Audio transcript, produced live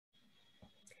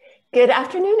Good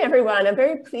afternoon, everyone. I'm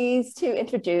very pleased to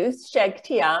introduce Cheikh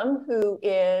Thiam, who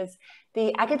is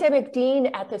the academic dean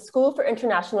at the School for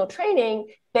International Training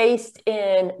based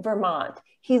in Vermont.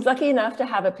 He's lucky enough to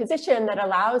have a position that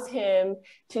allows him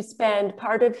to spend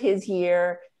part of his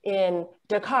year in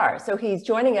Dakar. So he's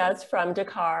joining us from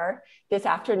Dakar this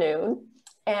afternoon,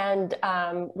 and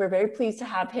we're very pleased to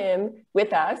have him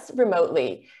with us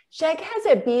remotely. Cheikh has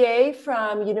a BA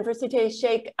from Université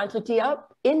Cheikh Anta Diop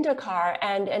in Dakar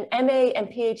and an MA and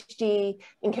PhD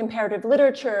in comparative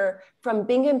literature from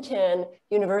Binghamton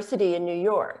University in New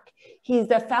York. He's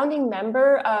the founding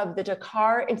member of the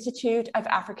Dakar Institute of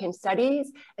African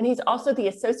Studies, and he's also the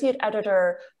associate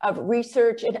editor of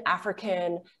Research in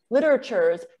African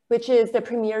Literatures, which is the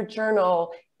premier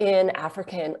journal in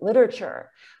African literature.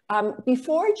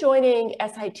 Before joining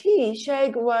SIT,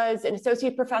 Cheikh was an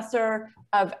associate professor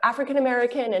of African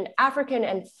American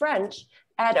and French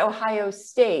at Ohio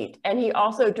State, and he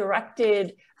also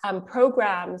directed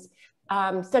programs,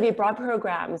 study abroad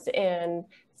programs in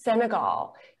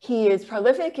Senegal. He is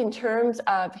prolific in terms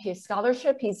of his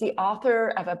scholarship. He's the author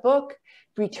of a book,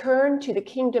 Return to the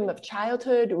Kingdom of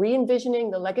Childhood,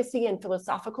 Re-envisioning the Legacy and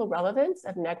Philosophical Relevance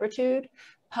of Negritude,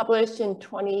 published in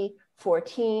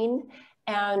 2014.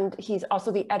 And he's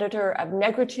also the editor of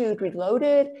Negritude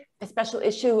Reloaded, a special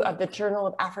issue of the Journal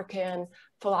of African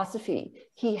Philosophy.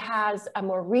 He has a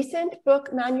more recent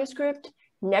book manuscript,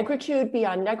 Negritude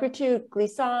Beyond Negritude,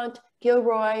 Glissant,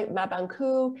 Gilroy,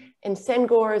 Mabankou, and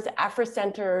Senghor's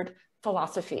Afro-centered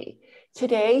philosophy.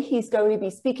 Today, he's going to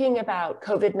be speaking about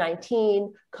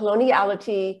COVID-19,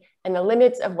 coloniality, and the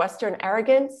limits of Western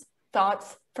arrogance,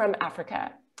 thoughts from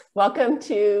Africa. Welcome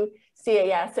to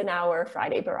CAS and our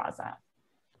Friday Baraza.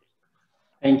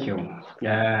 Thank you.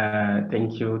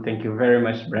 Thank you very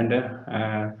much,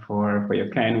 Brenda, for your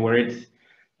kind words.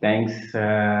 Thanks,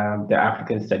 the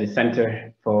African Studies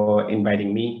Center, for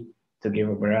inviting me to give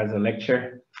a Baraza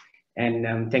lecture.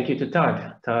 And thank you to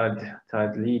Todd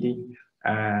Leedy,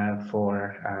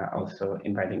 for also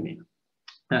inviting me.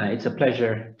 It's a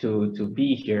pleasure to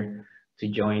be here to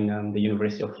join the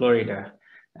University of Florida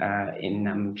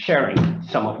in sharing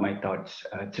some of my thoughts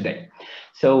today.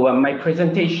 So my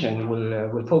presentation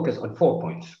will focus on 4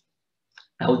 points.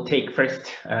 I will take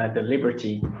first the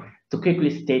liberty to quickly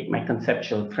state my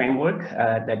conceptual framework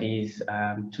that is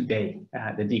today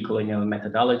the decolonial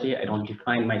methodology. I don't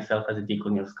define myself as a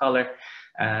decolonial scholar,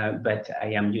 but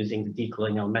I am using the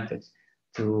decolonial methods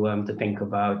to think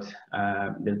about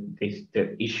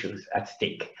the issues at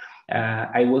stake.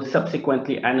 I will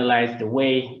subsequently analyze the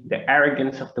way the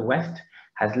arrogance of the West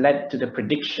has led to the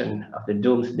prediction of the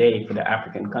doomsday for the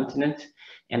African continent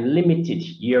and limited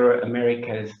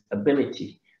Euro-America's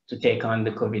ability to take on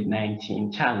the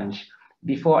COVID-19 challenge,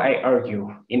 before I argue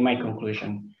in my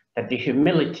conclusion that the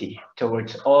humility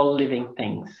towards all living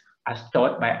things, as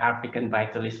taught by African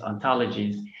vitalist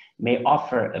ontologies, may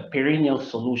offer a perennial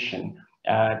solution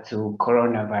to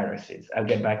coronaviruses. I'll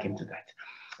get back into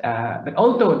that. But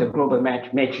although the global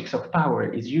matrix of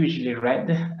power is usually read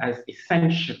as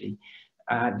essentially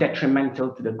detrimental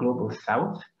to the global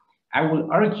South, I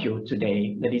will argue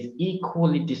today that it's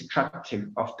equally destructive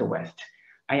of the West.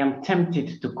 I am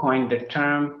tempted to coin the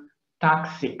term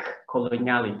toxic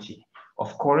coloniality.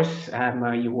 Of course,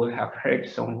 you will have heard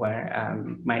somewhere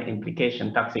my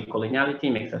implication. Toxic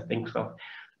coloniality makes us think of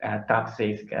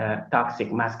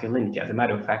toxic masculinity. As a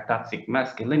matter of fact, toxic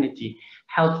masculinity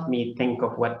helped me think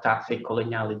of what toxic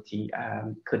coloniality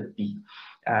could be.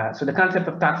 So the concept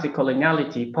of toxic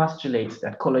coloniality postulates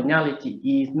that coloniality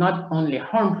is not only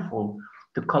harmful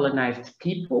to colonized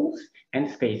peoples and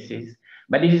spaces,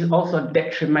 but it is also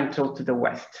detrimental to the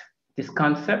West. This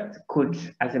concept could,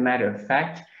 as a matter of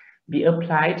fact, be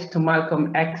applied to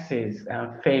Malcolm X's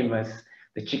famous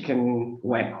 "the chicken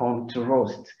went home to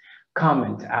roast"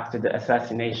 comment after the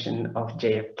assassination of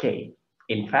JFK.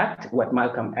 In fact, what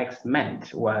Malcolm X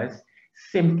meant was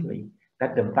simply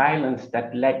that the violence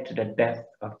that led to the death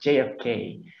of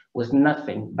JFK was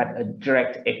nothing but a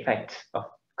direct effect of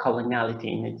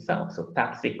coloniality in itself. So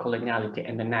toxic coloniality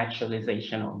and the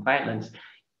naturalization of violence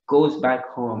goes back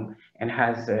home and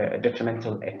has a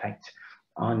detrimental effect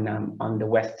on the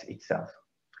West itself.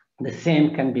 The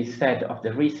same can be said of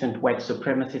the recent white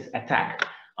supremacist attack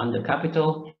on the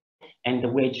Capitol and the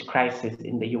wage crisis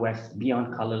in the US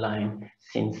beyond color line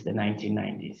since the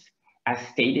 1990s. As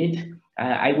stated,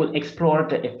 I will explore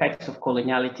the effects of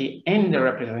coloniality and the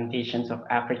representations of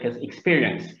Africa's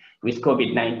experience with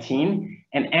COVID-19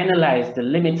 and analyze the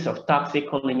limits of toxic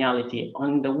coloniality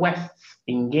on the West's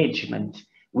engagement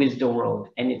with the world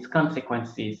and its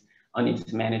consequences on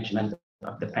its management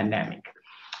of the pandemic.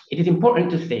 It is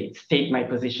important to state my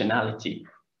positionality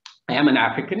I am an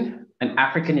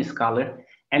Africanist scholar,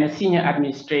 and a senior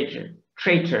administrator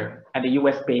at the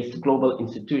US-based Global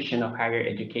Institution of Higher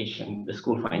Education, the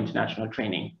School for International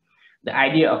Training. The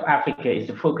idea of Africa is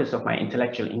the focus of my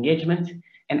intellectual engagement,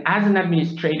 and as an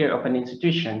administrator of an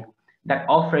institution that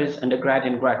offers undergrad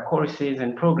and grad courses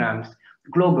and programs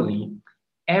globally,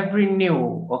 every new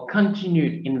or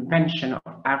continued invention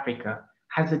of Africa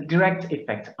has a direct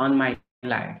effect on my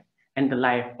life and the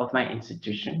life of my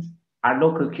institutions, our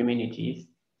local communities,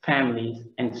 families,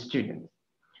 and students.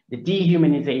 The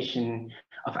dehumanization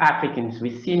of Africans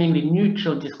with seemingly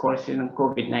neutral discourses on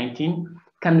COVID-19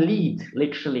 can lead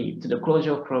literally to the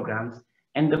closure of programs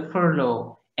and the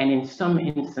furlough, and in some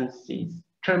instances,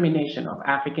 termination of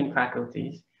African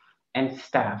faculties and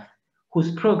staff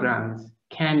whose programs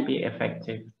can be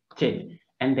affected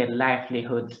and their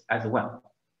livelihoods as well.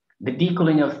 The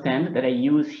decolonial stand that I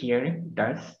use here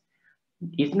thus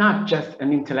is not just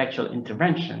an intellectual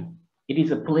intervention, it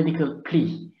is a political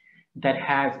plea that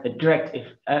has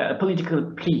a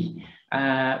political plea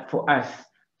for us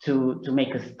to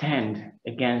make a stand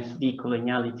against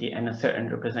decoloniality and a certain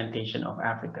representation of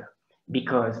Africa.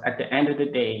 Because at the end of the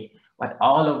day, what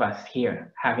all of us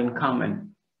here have in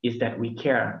common is that we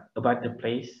care about the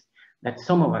place that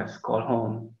some of us call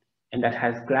home and that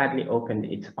has gladly opened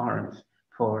its arms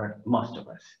for most of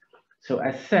us. So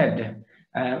as said,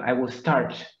 I will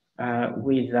start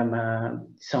with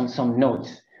some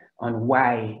notes on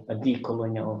why a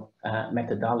decolonial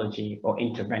methodology or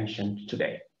intervention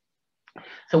today.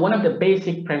 So one of the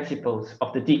basic principles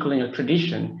of the decolonial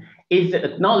tradition is the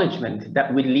acknowledgement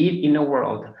that we live in a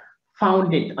world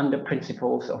founded on the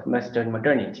principles of Western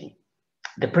modernity.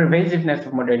 The pervasiveness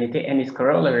of modernity and its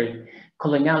corollary,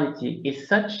 coloniality, is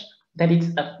such that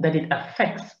it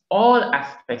affects all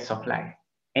aspects of life.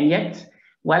 And yet,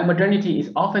 while modernity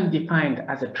is often defined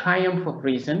as a triumph of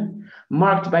reason,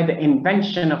 marked by the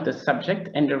invention of the subject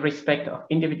and the respect of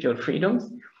individual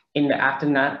freedoms in the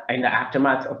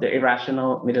aftermath of the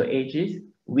irrational Middle Ages,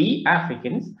 we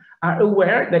Africans are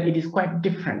aware that it is quite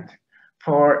different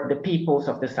for the peoples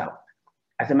of the South.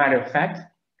 As a matter of fact,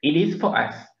 it is for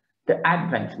us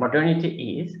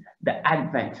modernity is the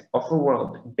advent of a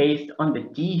world based on the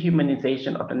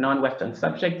dehumanization of the non-Western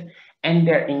subject and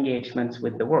their engagements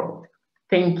with the world.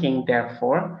 Thinking,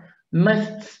 therefore,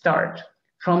 must start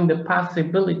from the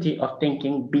possibility of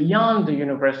thinking beyond the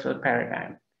universal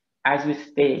paradigm. As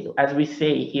we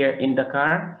say here in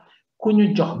Dakar,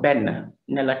 "Ku jox benn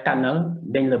ne la tànnal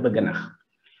dañ la bëgg nax."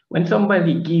 When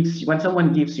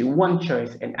someone gives you one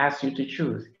choice and asks you to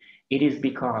choose, it is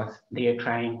because they are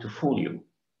trying to fool you.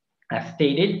 As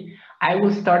stated, I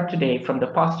will start today from the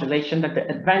postulation that the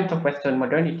advent of Western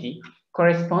modernity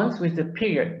corresponds with the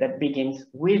period that begins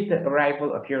with the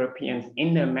arrival of Europeans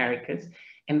in the Americas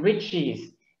and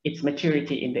reaches its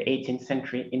maturity in the 18th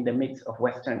century in the midst of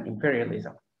Western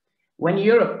imperialism. When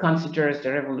Europe considers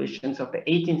the revolutions of the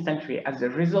 18th century as the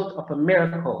result of a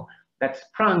miracle that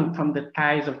sprung from the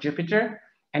thighs of Jupiter,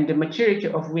 and the maturity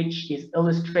of which is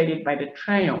illustrated by the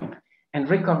triumph and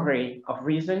recovery of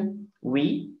reason,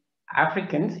 we,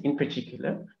 Africans in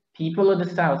particular, people of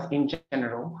the South in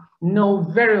general, know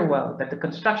very well that the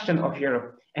construction of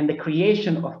Europe and the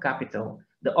creation of capital,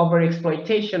 the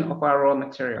overexploitation of our raw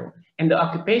material, and the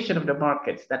occupation of the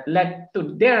markets that led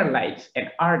to their lights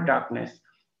and our darkness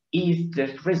is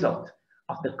the result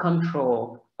of the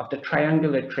control of the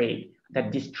triangular trade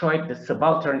that destroyed the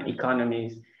subaltern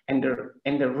economies and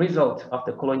the result of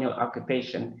the colonial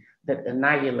occupation that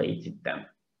annihilated them,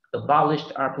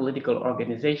 abolished our political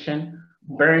organization,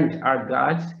 burned our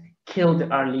gods, killed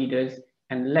our leaders,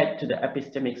 and led to the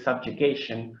epistemic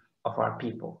subjugation of our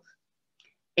peoples.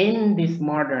 In this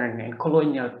modern and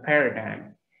colonial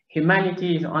paradigm,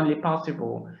 humanity is only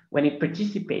possible when it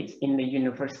participates in the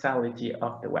universality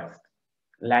of the West.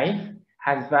 Life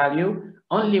has value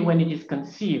only when it is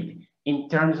conceived in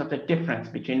terms of the difference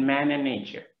between man and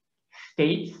nature.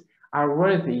 States are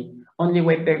worthy only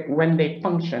when they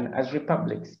function as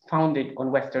republics founded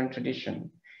on Western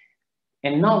tradition.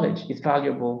 And knowledge is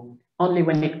valuable only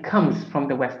when it comes from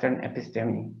the Western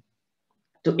episteme.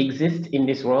 To exist in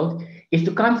this world is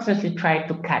to constantly try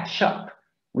to catch up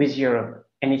with Europe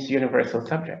and its universal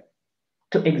subject.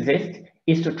 To exist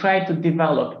is to try to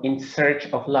develop in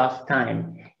search of lost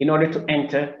time in order to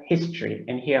enter history.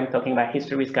 And here I'm talking about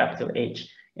history with capital H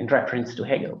in reference to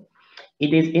Hegel.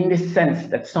 It is in this sense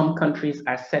that some countries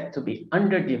are said to be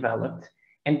underdeveloped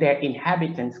and their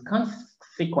inhabitants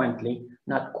consequently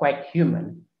not quite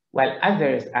human, while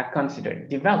others are considered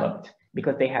developed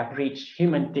because they have reached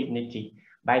human dignity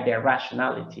by their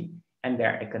rationality and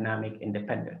their economic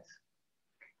independence.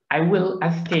 I will,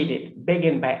 as stated,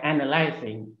 begin by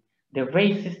analyzing the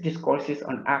racist discourses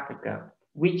on Africa,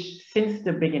 which since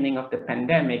the beginning of the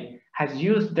pandemic has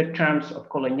used the terms of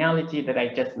coloniality that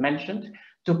I just mentioned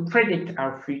to predict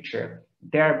our future,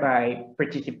 thereby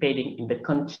participating in the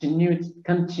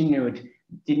continued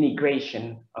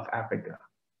denigration of Africa.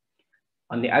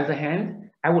 On the other hand,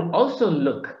 I will also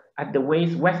look at the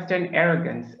ways Western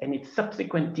arrogance and its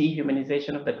subsequent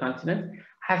dehumanization of the continent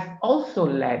has also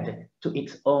led to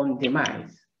its own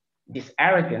demise. This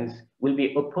arrogance will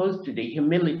be opposed to the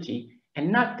humility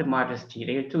and not the modesty,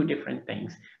 they are two different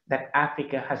things, that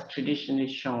Africa has traditionally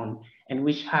shown and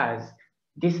which has,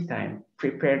 this time,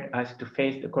 prepared us to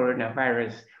face the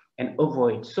coronavirus and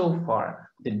avoid so far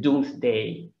the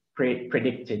doomsday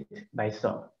predicted by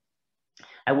some.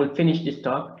 I will finish this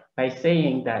talk by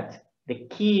saying that the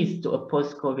keys to a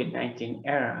post-COVID-19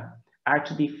 era are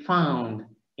to be found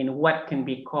in what can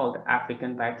be called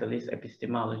African vitalist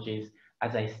epistemologies,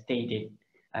 as I stated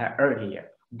earlier.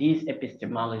 These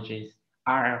epistemologies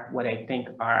are what I think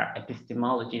are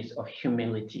epistemologies of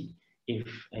humility, if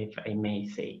I may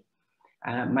say.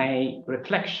 My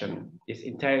reflection, this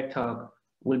entire talk,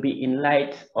 will be in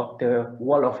light of the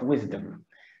wall of wisdom.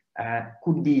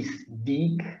 Kudis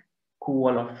dig, ku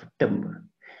wall of timber.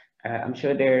 I'm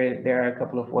sure there are a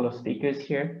couple of wall of speakers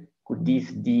here.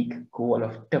 Kudis dig, ku wall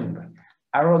of timber.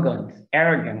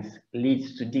 Arrogance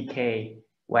leads to decay,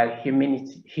 while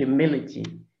humility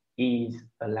is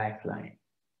a lifeline.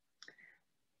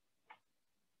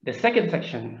 The second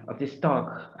section of this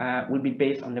talk will be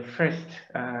based on the first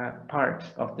part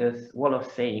of this wall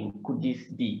of saying,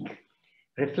 Kudis dig.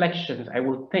 Reflections, I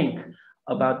will think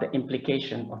about the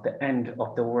implication of the end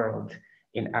of the world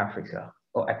in Africa,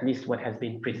 or at least what has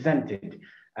been presented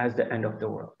as the end of the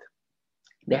world.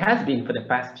 There has been, for the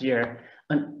past year,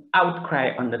 an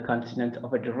outcry on the continent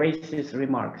over the racist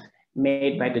remarks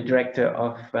made by the director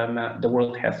of the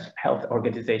World Health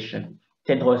Organization,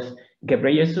 Tedros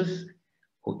Ghebreyesus,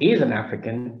 who is an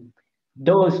African,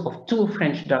 those of two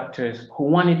French doctors who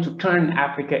wanted to turn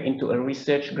Africa into a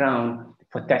research ground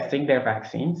for testing their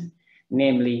vaccines,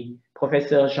 namely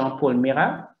Professor Jean-Paul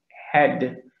Mira,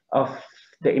 head of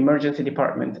the emergency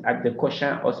department at the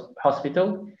Cochin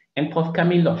Hospital, and Prof.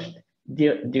 Camille Locht,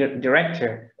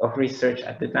 director of research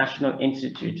at the National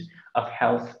Institute of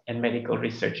Health and Medical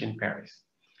Research in Paris.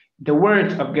 The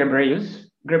words of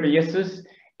Ghebreyesus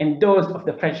and those of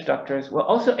the French doctors were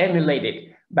also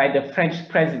emulated by the French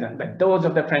president, by those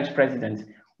of the French presidents,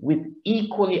 with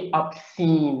equally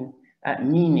obscene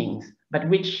meanings, but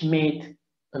which made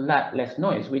a lot less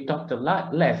noise. We talked a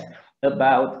lot less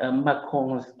about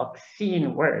Macron's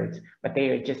obscene words, but they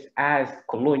are just as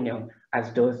colonial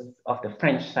as those of the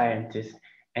French scientists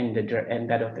and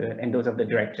those of the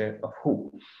director of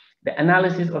WHO. The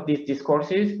analysis of these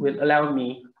discourses will allow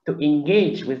me to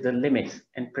engage with the limits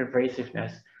and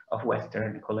pervasiveness of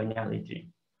Western coloniality.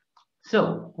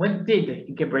 So what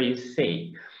did Ghebreyesus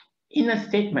say? In a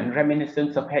statement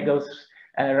reminiscent of Hegel's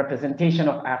representation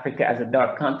of Africa as a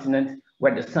dark continent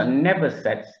where the sun never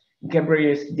sets,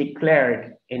 Ghebreyesus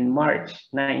declared on March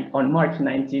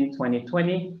 19,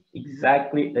 2020,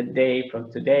 exactly a day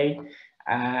from today,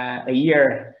 a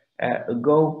year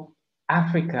ago,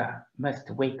 Africa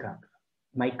must wake up.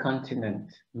 My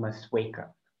continent must wake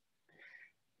up.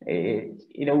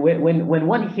 You know, when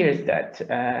one hears that,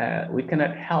 we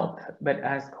cannot help but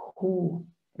ask who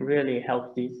really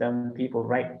helps these people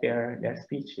write their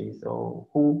speeches, or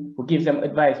who gives them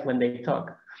advice when they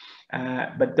talk.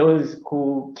 But those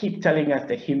who keep telling us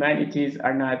that the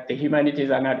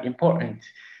humanities are not important.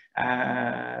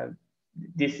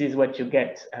 This is what you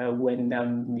get when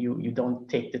you don't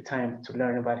take the time to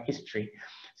learn about history.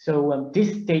 So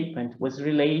this statement was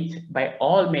relayed by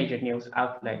all major news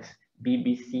outlets,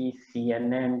 BBC,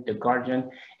 CNN, The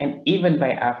Guardian, and even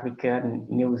by African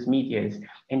news medias.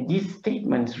 And these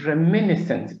statements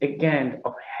reminiscent again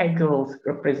of Hegel's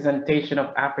representation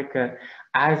of Africa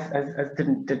as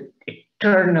the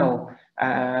eternal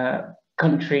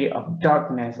country of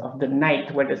darkness, of the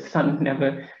night where the sun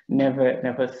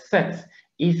never sets,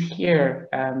 is here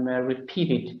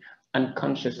repeated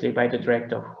unconsciously by the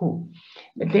director of WHO.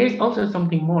 But there's also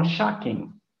something more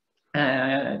shocking.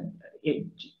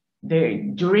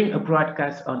 During a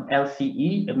broadcast on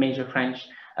LCE, a major French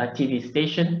TV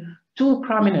station, two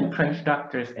prominent French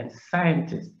doctors and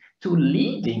scientists, two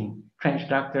leading French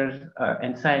doctors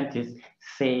and scientists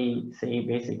say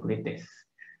basically this.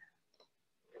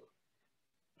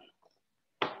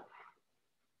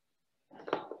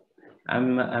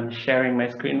 I'm sharing my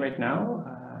screen right now.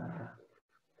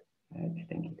 I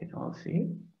think you can all see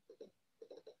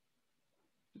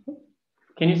it.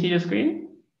 Can you see the screen?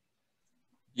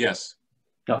 Yes.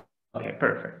 Oh, okay,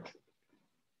 perfect.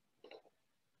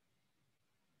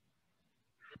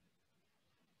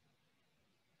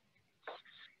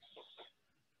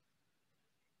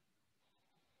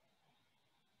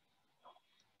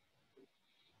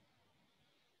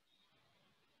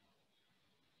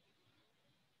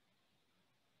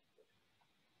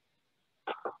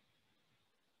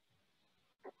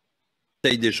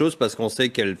 des choses parce qu'on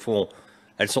sait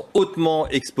elles sont hautement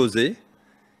exposées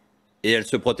et elles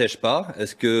se protègent pas.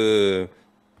 Qu'est-ce que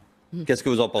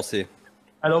vous en pensez?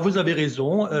 Alors, vous avez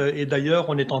raison. Et d'ailleurs,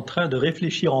 on est en train de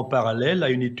réfléchir en parallèle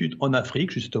à une étude en Afrique,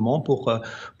 justement, pour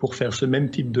faire ce même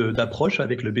type d'approche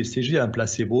avec le BCG, un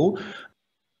placebo.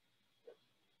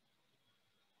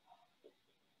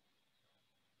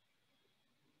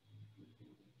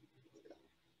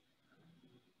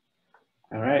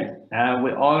 All right,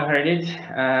 we all heard it,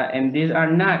 and these are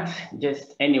not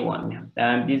just anyone.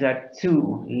 These are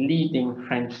two leading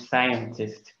French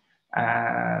scientists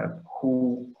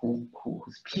who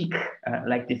speak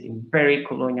like this in very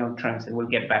colonial terms, and we'll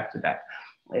get back to that.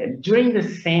 During the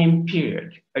same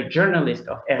period, a journalist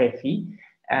of RFI,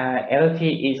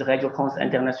 RFI is Radio France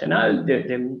Internationale,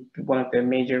 one of the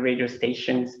major radio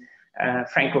stations,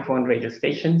 Francophone radio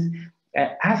stations,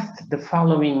 asked the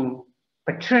following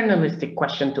paternalistic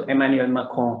question to Emmanuel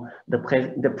Macron, the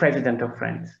president of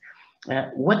France.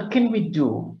 What can we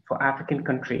do for African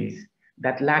countries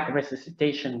that lack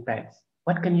resuscitation beds?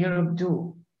 What can Europe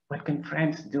do? What can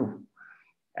France do?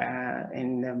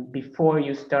 Before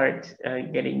you start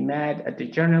getting mad at the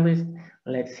journalist,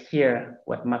 let's hear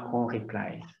what Macron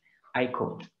replies. I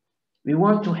quote, "We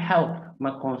want to help,"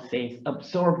 Macron says,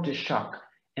 "absorb the shock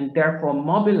and therefore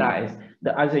mobilize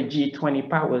the other G20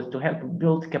 powers to help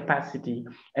build capacity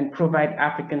and provide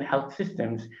African health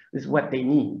systems with what they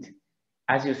need.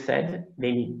 As you said,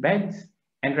 they need beds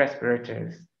and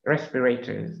respirators.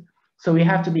 So we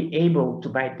have to be able to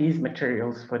buy these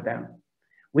materials for them.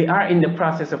 We are in the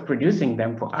process of producing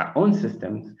them for our own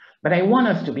systems, but I want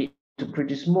us to be able to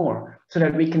produce more so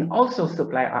that we can also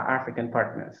supply our African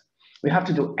partners. We have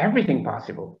to do everything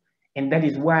possible. And that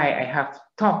is why I have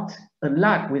talked a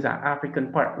lot with our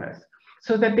African partners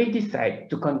so that they decide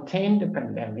to contain the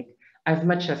pandemic as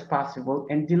much as possible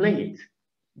and delay it.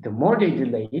 The more they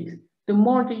delay it, the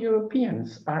more the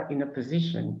Europeans are in a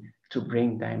position to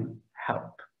bring them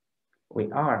help.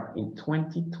 We are in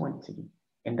 2020,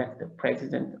 and that's the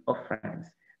president of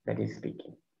France that is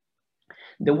speaking.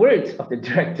 The words of the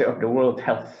director of the World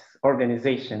Health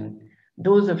Organization,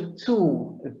 those of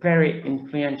two very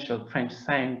influential French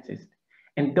scientists,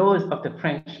 and those of the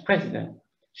French president,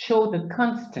 show the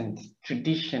constant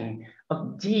tradition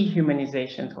of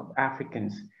dehumanization of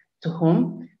Africans, to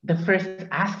whom the first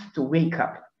asks to wake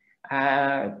up,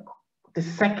 the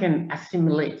second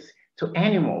assimilates to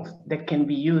animals that can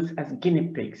be used as guinea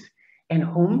pigs, and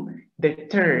whom the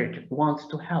third wants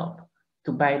to help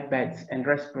to buy beds and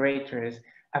respirators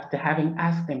after having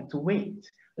asked them to wait,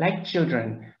 like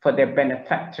children, for their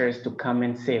benefactors to come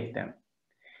and save them.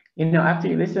 You know, after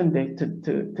you listen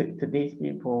to these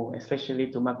people,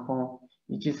 especially to Macron,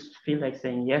 you just feel like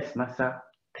saying, yes, Massa,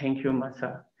 thank you,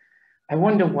 Massa. I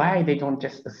wonder why they don't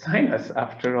just assign us,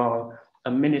 after all,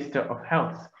 a minister of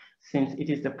health, since it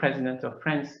is the president of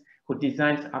France who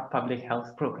designs our public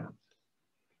health programs.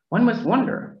 One must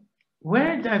wonder,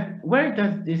 where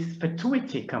does this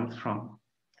fatuity come from?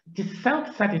 This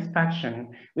self-satisfaction,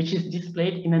 which is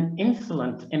displayed in an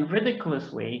insolent and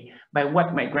ridiculous way by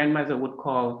what my grandmother would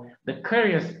call the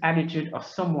curious attitude of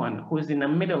someone who is in the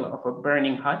middle of a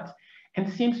burning hut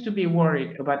and seems to be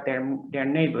worried about their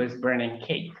neighbor's burning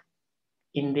cake.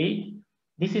 Indeed,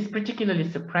 this is particularly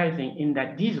surprising in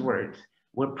that these words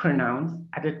were pronounced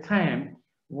at a time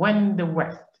when the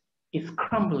West is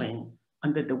crumbling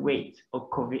under the weight of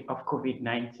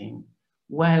COVID-19,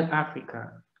 while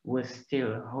Africa was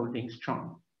still holding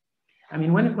strong. I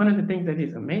mean, one of the things that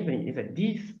is amazing is that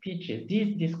these speeches,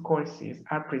 these discourses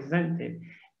are presented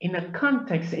in a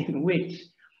context in which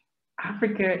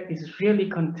Africa is really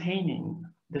containing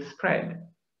the spread,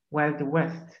 while the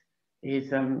West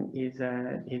is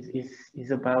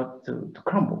about to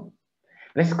crumble.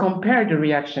 Let's compare the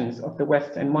reactions of the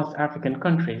West and most African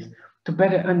countries to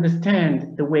better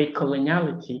understand the way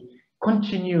coloniality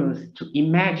continues to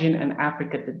imagine an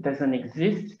Africa that doesn't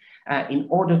exist in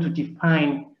order to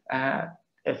define a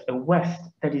West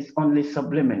that is only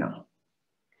subliminal.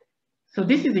 So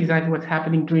this is exactly what's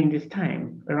happening during this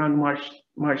time, around March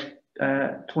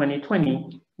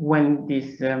 2020, when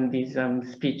these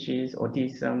speeches or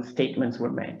these statements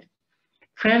were made.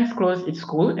 France closed its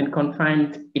school and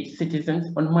confined its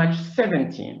citizens on March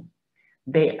 17.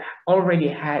 They already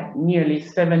had nearly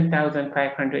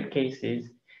 7,500 cases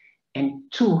and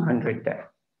 200 deaths.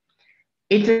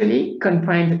 Italy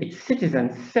confined its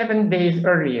citizens 7 days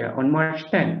earlier on March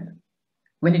 10th,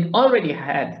 when it already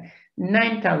had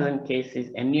 9,000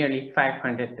 cases and nearly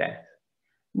 500 deaths.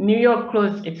 New York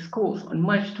closed its schools on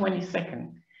March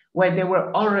 22nd, where there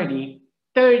were already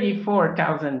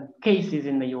 34,000 cases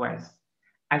in the US.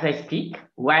 As I speak,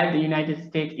 while the United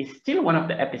States is still one of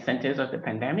the epicenters of the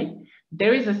pandemic,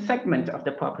 there is a segment of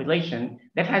the population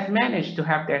that has managed to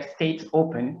have their states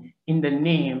open in the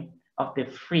name of the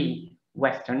free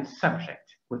Western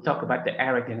subject. We'll talk about the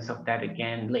arrogance of that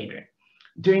again later.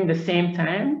 During the same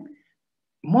time,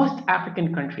 most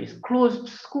African countries closed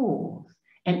schools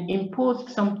and imposed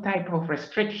some type of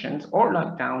restrictions or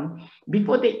lockdown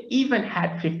before they even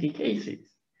had 50 cases.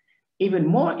 Even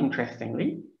more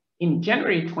interestingly, in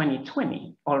January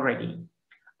 2020 already,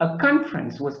 a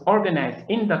conference was organized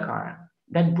in Dakar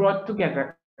that brought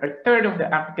together a third of the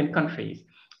African countries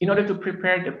in order to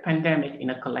prepare the pandemic in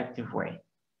a collective way.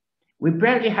 We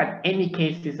barely had any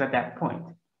cases at that point.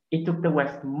 It took the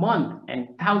West months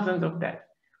and thousands of deaths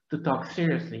to talk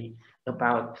seriously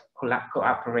about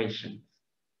cooperation.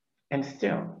 And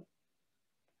still,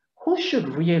 who should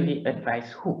really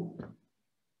advise who?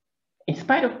 In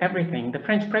spite of everything, the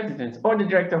French president or the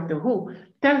director of the WHO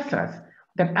tells us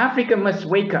that Africa must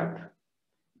wake up.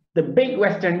 The big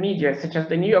Western media, such as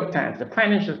the New York Times, the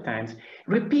Financial Times,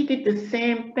 repeated the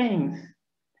same things.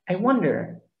 I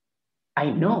wonder,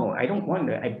 I know, I don't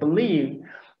wonder, I believe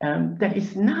that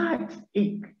it's not,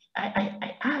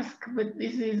 I ask, but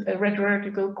this is a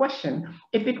rhetorical question.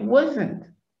 If it wasn't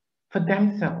for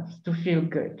themselves to feel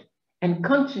good and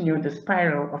continue the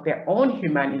spiral of their own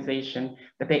humanization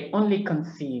that they only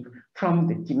conceive from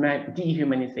the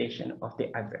dehumanization of the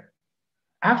other.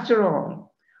 After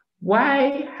all,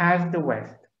 why has the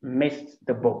West missed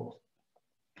the boat?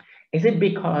 Is it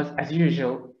because, as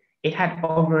usual, it had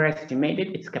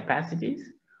overestimated its capacities,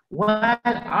 while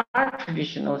our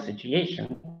traditional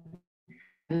situation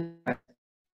more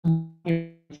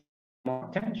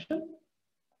attention?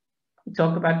 We'll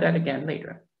talk about that again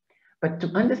later. But to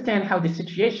understand how the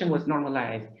situation was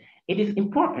normalized, it is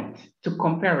important to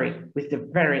compare it with the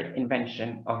very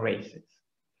invention of races.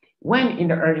 When in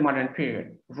the early modern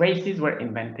period, races were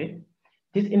invented,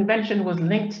 this invention was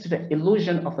linked to the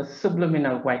illusion of a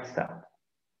subliminal white self.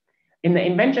 In the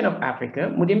invention of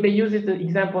Africa, Mudimbe uses the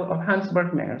example of Hans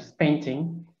Bergmer's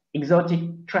painting,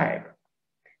 Exotic Tribe,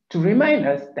 to remind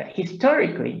us that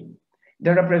historically,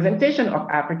 the representation of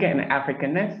Africa and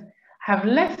Africanness have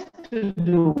less to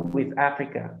do with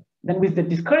Africa than with the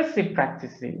discursive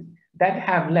practices that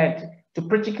have led to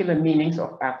particular meanings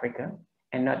of Africa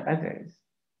and not others.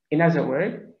 In other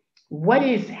words, what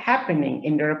is happening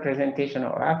in the representation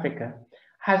of Africa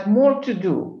has more to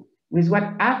do with what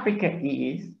Africa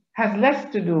is, has less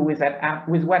to do with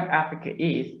what Africa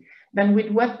is than with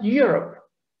what Europe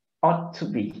ought to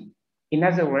be. In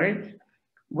other words,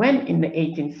 when in the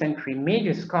 18th century,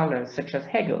 major scholars such as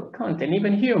Hegel, Kant, and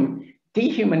even Hume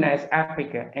dehumanize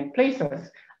Africa and place us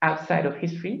outside of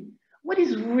history, what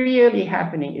is really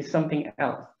happening is something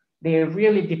else. They are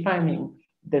really defining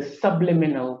the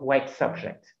subliminal white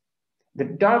subject. The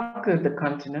darker the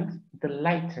continent, the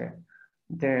lighter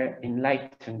the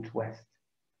enlightened West.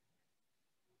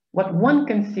 What one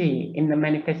can see in the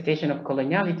manifestation of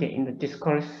coloniality in the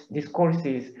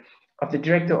discourses of the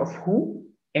director of WHO,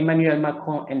 Emmanuel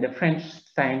Macron, and the French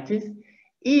scientists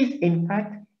is in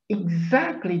fact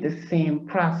exactly the same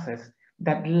process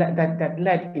that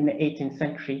led in the 18th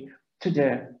century to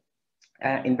the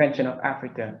invention of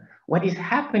Africa. What is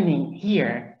happening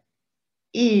here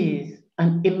is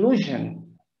an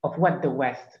illusion of what the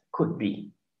West could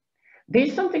be. There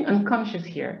is something unconscious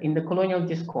here in the colonial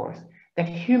discourse that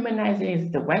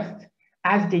humanizes the West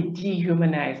as they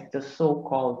dehumanize the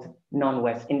so-called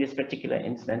non-West, in this particular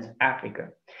instance, Africa.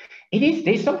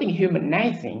 There's something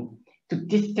humanizing to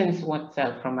distance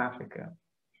oneself from Africa.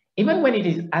 Even when it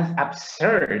is as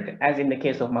absurd as in the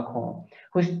case of Macron,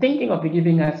 who is thinking of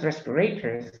giving us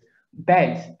respirators,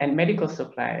 beds, and medical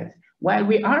supplies, while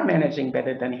we are managing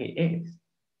better than he is.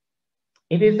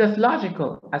 It is thus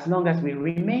logical, as long as we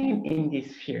remain in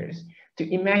these spheres,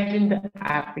 to imagine the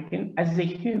African as a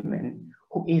human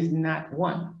who is not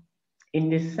one. In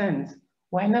this sense,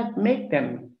 why not make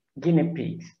them guinea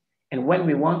pigs? And when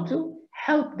we want to,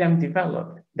 help them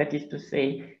develop, that is to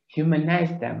say,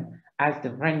 humanize them as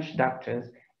the French doctors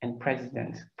and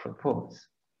presidents propose.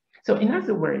 So in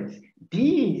other words,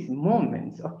 these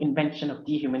moments of invention of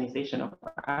dehumanization of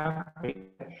Africa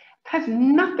has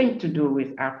nothing to do with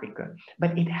Africa,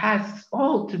 but it has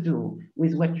all to do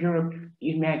with what Europe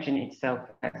imagines itself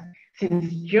as.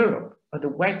 Since Europe, or the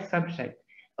white subject,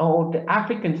 or the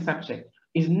African subject,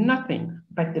 is nothing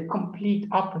but the complete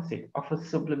opposite of a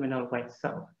subliminal white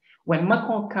self. When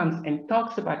Macron comes and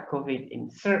talks about COVID in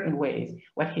certain ways,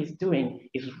 what he's doing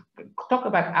is talk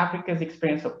about Africa's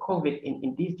experience of COVID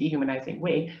in this dehumanizing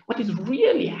way. What is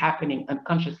really happening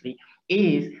unconsciously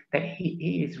is that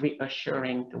he is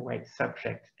reassuring the white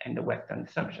subject and the Western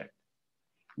subject.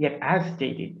 Yet, as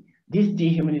stated, this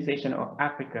dehumanization of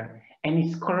Africa and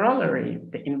its corollary,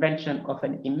 the invention of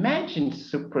an imagined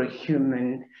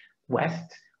superhuman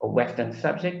West or Western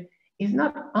subject, is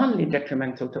not only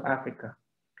detrimental to Africa,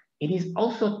 it is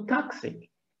also toxic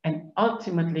and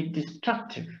ultimately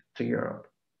destructive to Europe,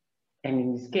 and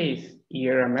in this case,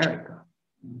 Euro-America.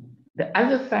 The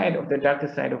other side of the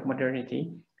darker side of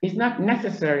modernity is not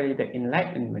necessarily the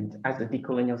Enlightenment, as the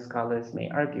decolonial scholars may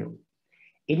argue.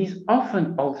 It is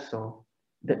often also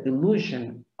the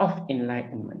illusion of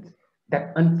enlightenment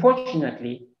that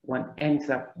unfortunately one ends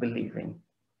up believing.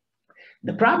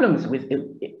 The problems with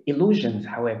illusions,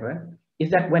 however,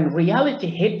 is that when reality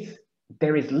hits,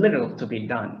 there is little to be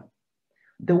done.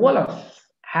 The Wolofs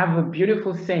have a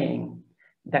beautiful saying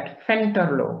that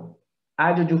fentarlo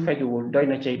ajuju fajuwul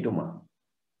doyna cey duma.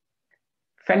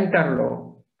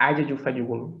 Fentarlo ajuju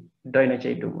fajuwul doyna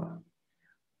cey duma.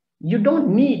 You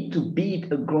don't need to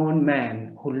beat a grown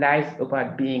man who lies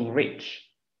about being rich.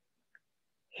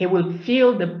 He will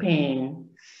feel the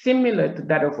pain similar to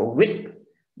that of a whip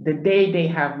the day they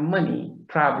have money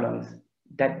problems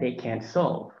that they can't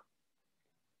solve.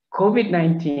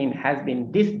 COVID-19 has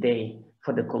been this day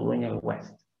for the colonial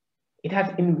West. It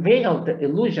has unveiled the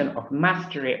illusion of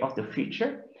mastery of the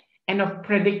future and of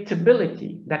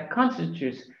predictability that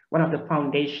constitutes one of the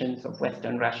foundations of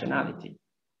Western rationality.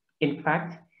 In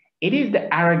fact, it is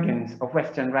the arrogance of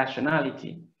Western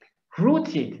rationality,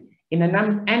 rooted in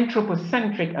an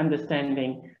anthropocentric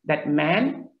understanding that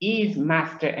man is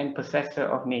master and possessor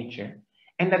of nature,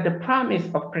 and that the promise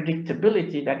of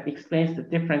predictability that explains the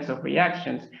difference of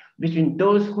reactions between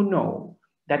those who know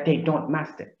that they don't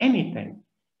master anything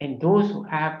and those who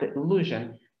have the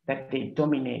illusion that they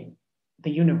dominate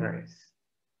the universe.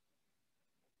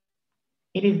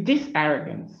 It is this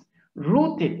arrogance,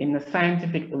 rooted in the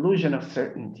scientific illusion of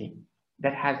certainty,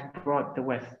 that has brought the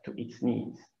West to its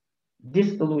knees. This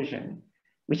illusion,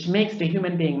 which makes the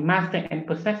human being master and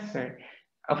possessor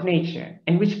of nature,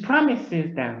 and which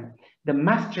promises them the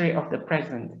mastery of the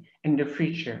present and the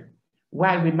future,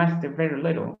 while we master very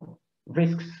little,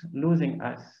 risks losing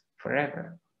us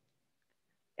forever.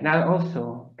 And I'll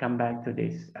also come back to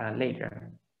this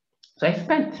later. So I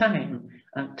spent time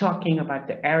talking about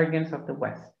the arrogance of the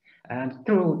West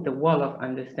through the wall of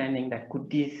understanding that could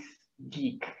this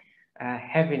deep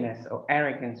heaviness or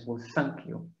arrogance will sunk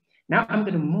you. Now I'm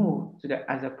going to move to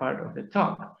the other part of the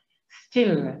talk,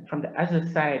 still from the other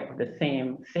side of the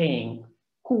same saying,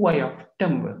 Kuway of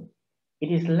Tumble.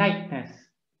 It is lightness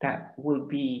that will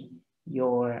be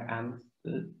your,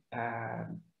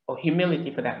 or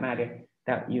humility for that matter,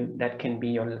 that can be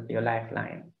your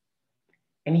lifeline.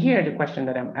 And here the question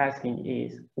that I'm asking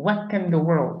is, what can the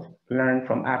world learn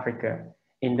from Africa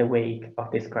in the wake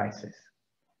of this crisis?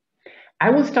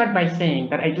 I will start by saying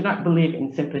that I do not believe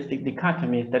in simplistic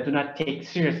dichotomies that do not take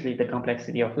seriously the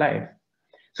complexity of life.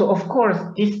 So of course,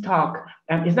 this talk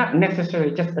is not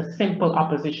necessarily just a simple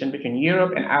opposition between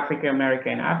Europe and Africa, America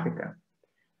and Africa.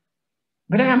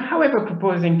 But I am, however,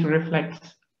 proposing to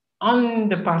reflect on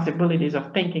the possibilities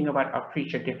of thinking about our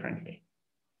future differently.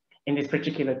 In this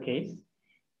particular case,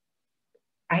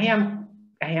 I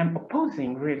am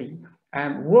opposing really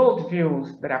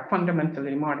worldviews that are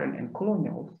fundamentally modern and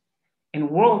colonial, and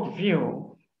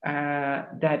worldview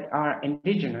that are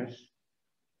indigenous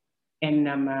and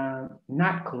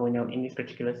not colonial in this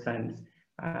particular sense,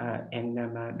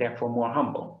 and therefore more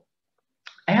humble.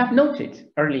 I have noted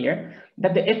earlier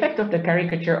that the effect of the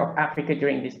caricature of Africa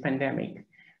during this pandemic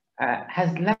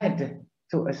has led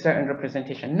to a certain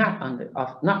representation, not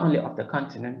only of the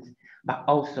continent, but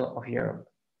also of Europe.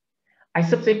 I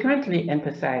subsequently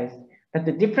emphasized that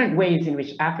the different ways in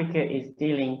which Africa is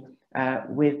dealing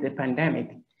with the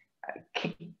pandemic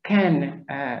can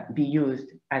be used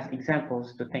as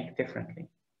examples to think differently.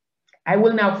 I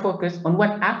will now focus on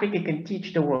what Africa can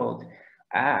teach the world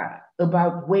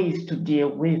about ways to deal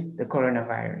with the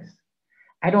coronavirus.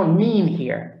 I don't mean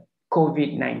here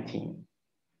COVID-19,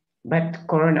 but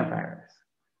coronavirus,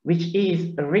 which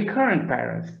is a recurrent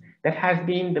virus that has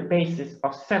been the basis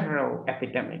of several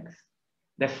epidemics.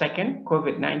 The second,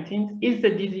 COVID-19, is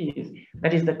the disease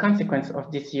that is the consequence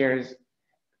of this year's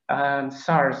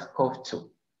SARS-CoV-2.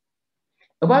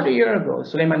 About a year ago,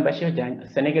 Souleymane Bachir Diagne, a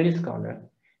Senegalese scholar,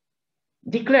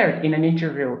 declared in an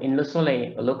interview in Le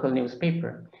Soleil, a local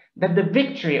newspaper, that the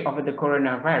victory over the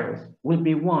coronavirus will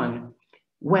be won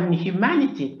when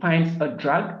humanity finds a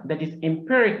drug that is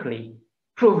empirically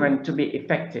proven to be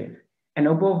effective, and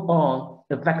above all,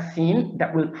 a vaccine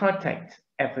that will protect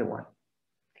everyone.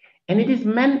 And it is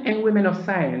men and women of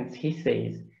science, he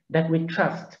says, that we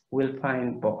trust will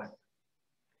find both.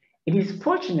 It is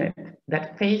fortunate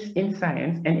that faith in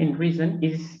science and in reason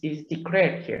is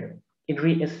declared here, is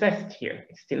reassessed here.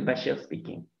 It's still Bashir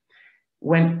speaking.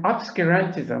 When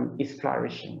obscurantism is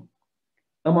flourishing,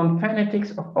 among fanatics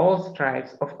of all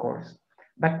stripes, of course,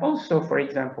 but also, for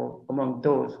example, among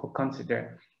those who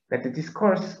consider that the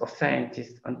discourse of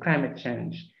scientists on climate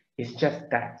change is just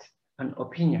that, an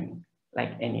opinion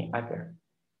like any other.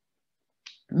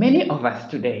 Many of us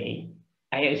today,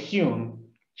 I assume,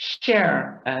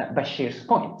 share Bashir's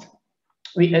point.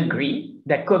 We agree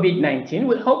that COVID-19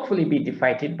 will hopefully be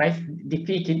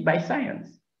defeated by science.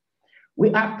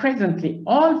 We are presently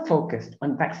all focused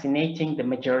on vaccinating the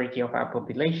majority of our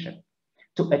population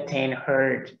to attain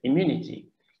herd immunity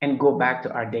and go back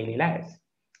to our daily lives.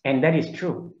 And that is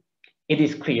true. It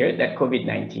is clear that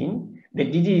COVID-19, the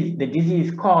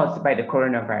disease caused by the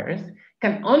coronavirus,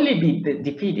 can only be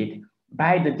defeated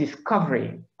by the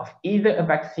discovery of either a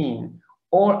vaccine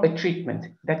or a treatment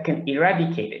that can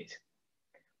eradicate it.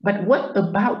 But what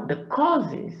about the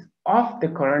causes of the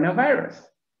coronavirus,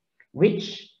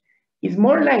 which is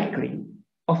more likely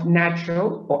of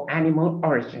natural or animal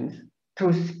origins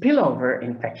through spillover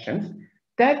infections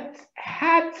that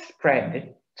had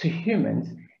spread to humans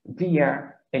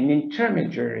via an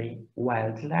intermediary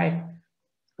wildlife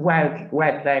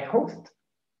host?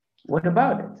 What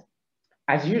about it?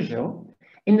 As usual,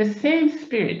 in the same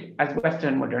spirit as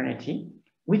Western modernity,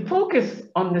 we focus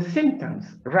on the symptoms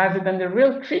rather than the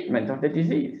real treatment of the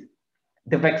disease.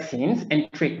 The vaccines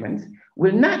and treatments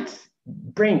will not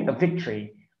bring a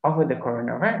victory over the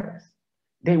coronavirus.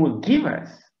 They will give us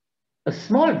a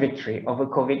small victory over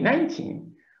COVID-19,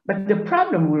 but the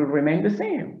problem will remain the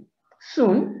same.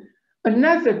 Soon,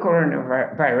 another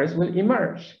coronavirus will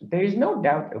emerge. There is no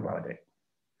doubt about it.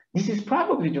 This is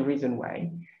probably the reason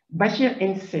why Bashir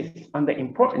insists on the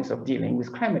importance of dealing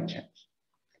with climate change.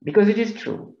 Because it is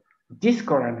true, this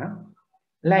corona,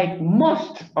 like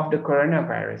most of the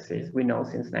coronaviruses we know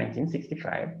since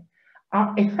 1965,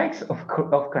 are effects of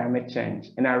climate change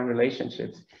and our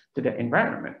relationships to the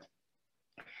environment.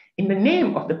 In the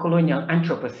name of the colonial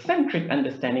anthropocentric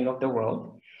understanding of the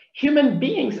world, human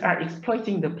beings are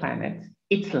exploiting the planet,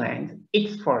 its land,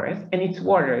 its forests, and its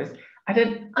waters at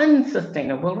an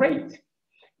unsustainable rate.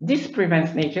 This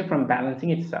prevents nature from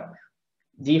balancing itself.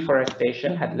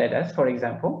 Deforestation had led us, for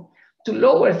example, to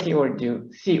lower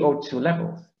CO2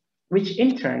 levels, which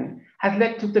in turn has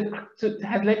led to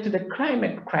the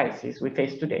climate crisis we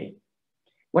face today.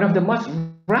 One of the most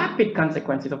rapid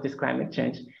consequences of this climate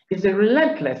change is the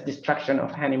relentless destruction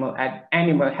of animal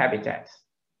habitats.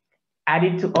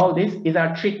 Added to all this is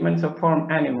our treatments of farm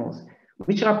animals,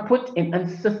 which are put in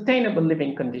unsustainable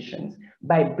living conditions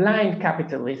by blind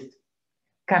capitalism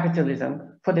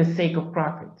for the sake of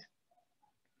profit.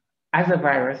 As a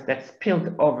virus that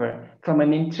spilled over from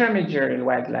an intermediary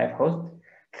wildlife host,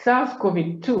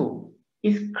 SARS-CoV-2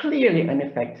 is clearly an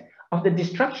effect of the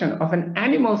destruction of an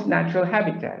animal's natural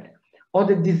habitat or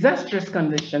the disastrous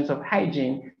conditions of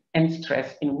hygiene and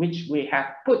stress in which we have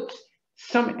put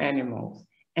some animals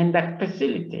and that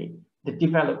facilitate the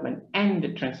development and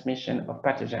the transmission of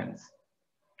pathogens.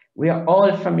 We are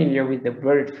all familiar with the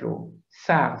bird flu,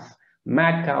 SARS,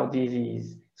 mad cow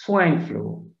disease, swine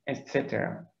flu,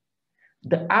 etc.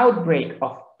 The outbreak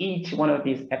of each one of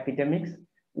these epidemics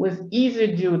was either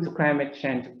due to climate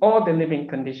change or the living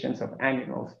conditions of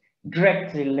animals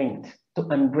directly linked to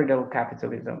unbridled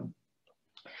capitalism.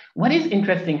 What is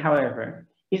interesting, however,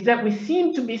 is that we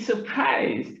seem to be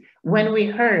surprised when we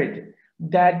heard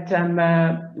that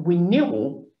we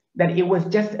knew that it was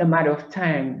just a matter of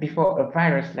time before a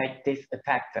virus like this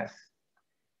attacked us.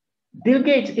 Bill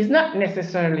Gates is not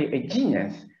necessarily a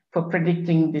genius for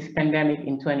predicting this pandemic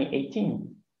in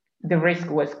 2018. The risk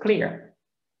was clear.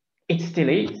 It still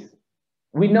is.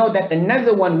 We know that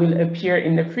another one will appear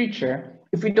in the future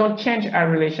if we don't change our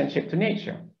relationship to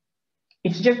nature.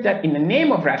 It's just that in the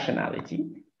name of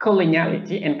rationality,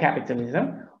 coloniality, and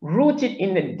capitalism, rooted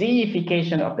in the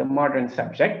deification of the modern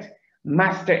subject,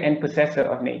 master and possessor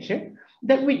of nature,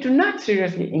 that we do not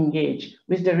seriously engage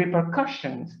with the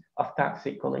repercussions of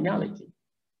toxic coloniality.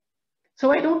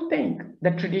 So I don't think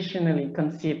that traditionally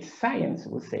conceived science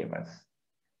will save us.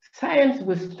 Science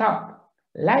will stop,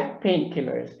 like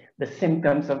painkillers, the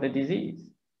symptoms of the disease.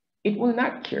 It will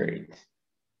not cure it.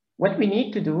 What we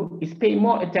need to do is pay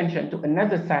more attention to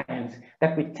another science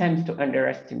that we tend to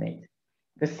underestimate,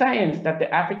 the science that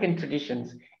the African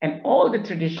traditions and all the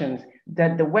traditions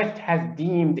that the West has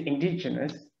deemed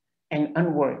indigenous and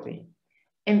unworthy,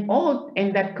 and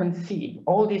that conceive,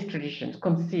 all these traditions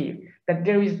conceive that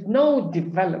there is no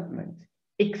development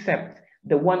except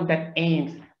the one that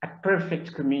aims at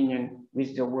perfect communion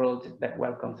with the world that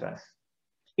welcomes us.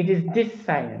 It is this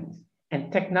science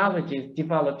and technologies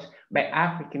developed by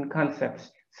African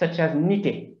concepts such as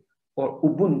Nite or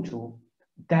Ubuntu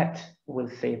that will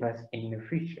save us in the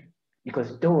future,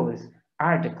 because those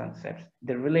are the concepts,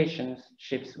 the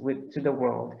relationships to the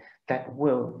world that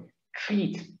will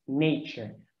treat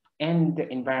nature and the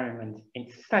environment in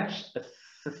such a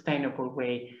sustainable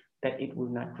way that it will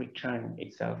not return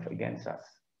itself against us.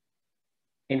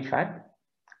 In fact,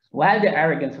 while the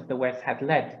arrogance of the West had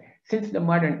led since the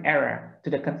modern era to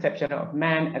the conception of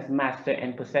man as master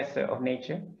and possessor of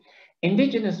nature,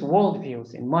 indigenous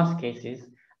worldviews in most cases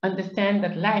understand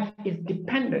that life is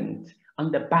dependent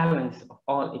on the balance of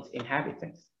all its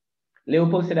inhabitants.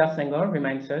 Leopold Sédar Senghor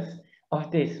reminds us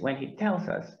of this when he tells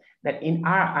us that in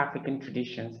our African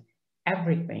traditions,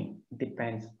 everything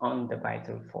depends on the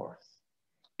vital force.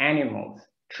 Animals,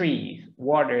 trees,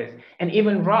 waters, and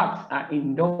even rocks are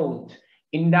endowed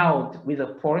with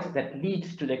a force that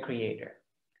leads to the creator.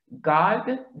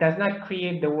 God does not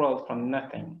create the world from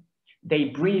nothing. They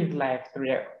breathe life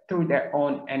through their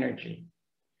own energy.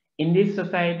 In these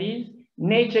societies,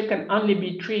 nature can only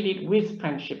be treated with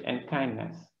friendship and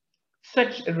kindness.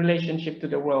 Such a relationship to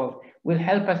the world will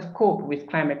help us cope with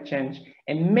climate change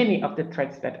and many of the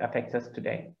threats that affect us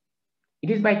today. It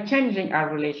is by changing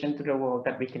our relation to the world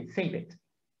that we can save it.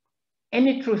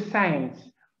 Any true science,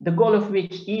 the goal of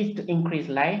which is to increase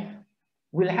life,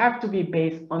 will have to be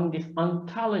based on this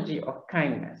ontology of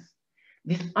kindness.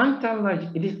 This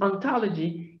ontology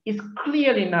is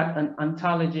clearly not an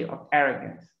ontology of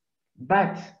arrogance,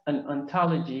 but an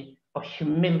ontology of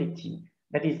humility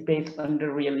that is based on the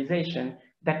realization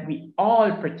that we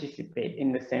all participate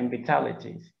in the same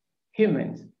vitalities,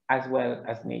 humans as well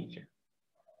as nature.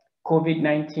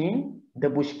 COVID-19, the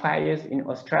bushfires in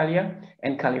Australia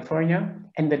and California,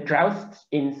 and the droughts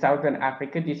in Southern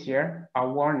Africa this year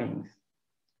are warnings.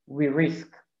 We risk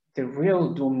the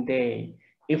real doomsday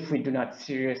if we do not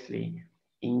seriously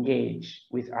engage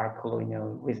with our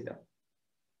colonial wisdom.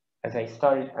 As I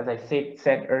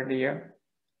said earlier,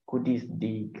 kudis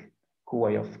dig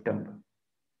kuwayof tumb.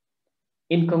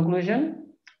 In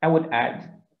conclusion, I would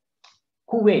add,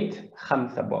 kuwait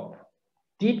kham sa bop.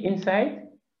 Deep inside,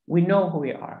 we know who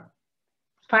we are.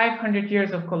 500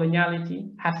 years of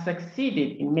coloniality have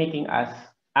succeeded in making us,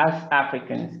 as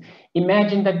Africans,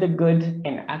 imagine that the good,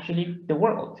 and actually the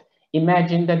world,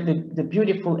 imagine that the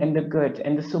beautiful and the good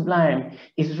and the sublime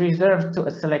is reserved to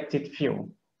a selected few.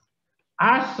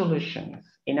 Our solutions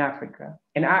in Africa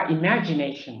and our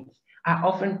imaginations are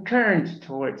often turned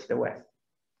towards the West.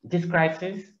 This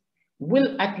crisis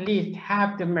will at least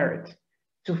have the merit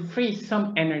to free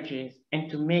some energies and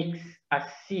to make us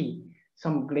see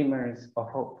some glimmers of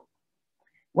hope.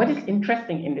 What is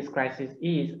interesting in this crisis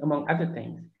is, among other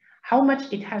things, how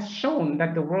much it has shown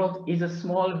that the world is a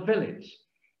small village,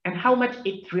 and how much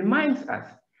it reminds us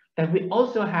that we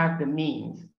also have the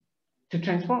means to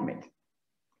transform it.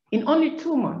 In only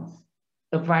 2 months,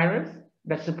 a virus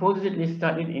that supposedly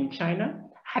started in China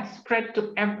had spread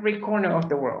to every corner of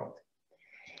the world.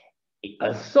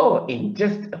 So in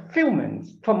just a few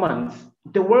months,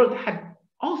 the world had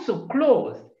also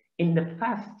closed in the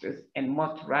fastest and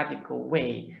most radical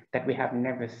way that we have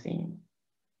never seen.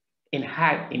 In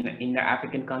the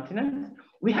African continent,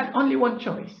 we had only one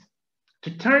choice: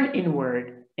 to turn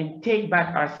inward and take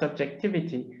back our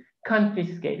subjectivity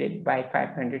confiscated by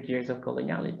 500 years of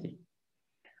coloniality.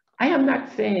 I am not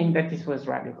saying that this was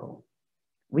radical.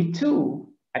 We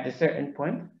too, at a certain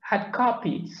point, had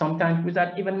copied, sometimes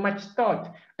without even much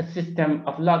thought, a system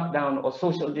of lockdown or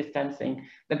social distancing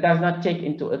that does not take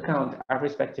into account our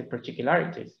respective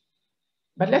particularities.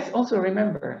 But let's also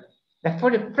remember that for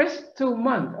the first 2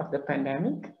 months of the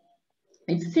pandemic,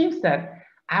 it seems that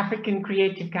African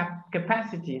creative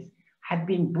capacities had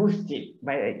been boosted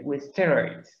with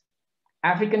steroids.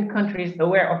 African countries,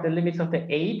 aware of the limits of the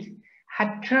aid,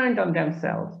 had turned on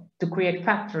themselves to create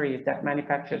factories that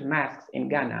manufactured masks in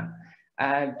Ghana,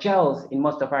 gels in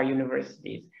most of our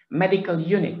universities, medical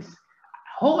units,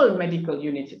 whole medical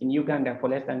units in Uganda for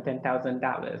less than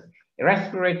 $10,000,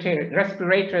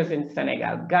 respirators in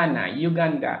Senegal, Ghana,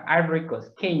 Uganda, Ivory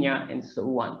Coast, Kenya, and so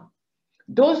on.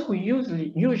 Those who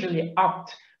usually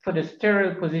opt for the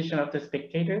sterile position of the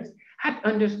spectators had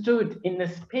understood in the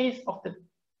space of the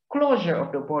closure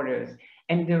of the borders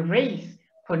and the race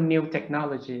for new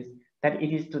technologies that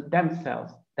it is to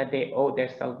themselves that they owe their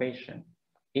salvation.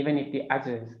 even if the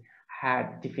others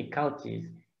had difficulties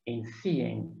in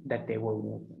seeing that they were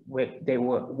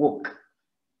woke.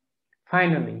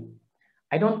 Finally,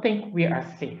 I don't think we are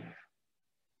safe.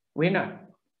 We're not.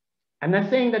 I'm not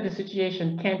saying that the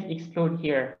situation can't explode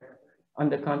here on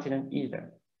the continent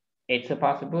either. It's a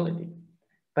possibility.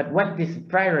 But what this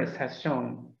virus has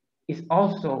shown is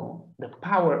also the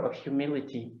power of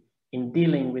humility in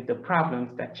dealing with the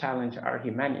problems that challenge our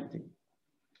humanity,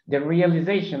 the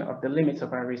realization of the limits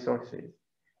of our resources,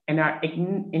 and our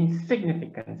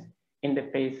insignificance in the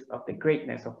face of the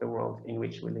greatness of the world in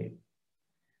which we live.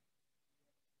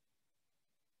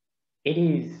 It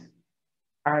is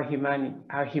our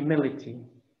humility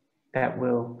that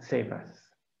will save us.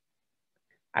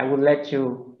 I will let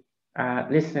you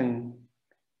listen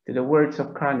to the words of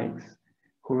Chronix,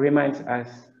 who reminds us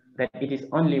that it is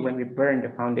only when we burn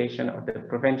the foundation of the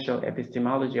provincial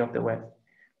epistemology of the West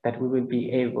that we will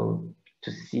be able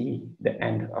to see the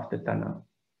end of the tunnel.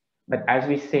 But as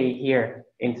we say here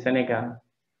in Senegal,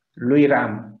 luy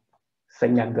ram sa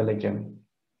ñag la jëm.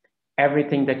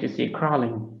 Everything that you see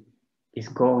crawling is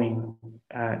going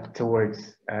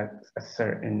towards a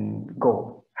certain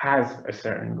goal, has a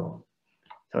certain goal.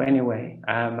 So anyway,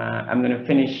 I'm gonna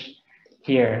finish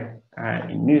here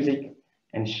in music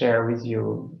and share with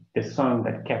you the song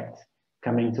that kept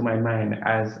coming to my mind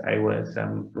as I was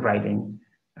writing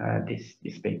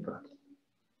this paper.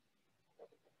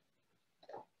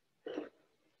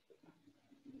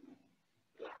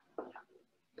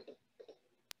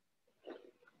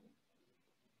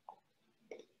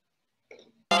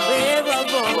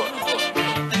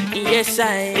 Yes,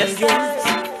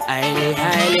 highly,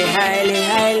 highly, highly,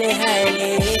 highly,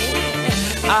 highly.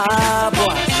 Ah,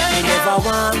 boy, you never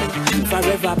want me,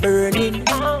 forever burning.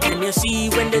 And you see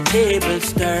when the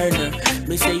tables turn,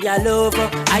 me say I love her,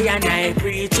 I and I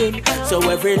preaching. So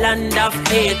every land of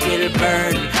hate will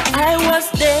burn. I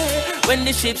was there when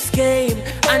the ships came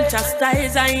and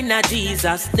chastised I in a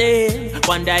Jesus' name.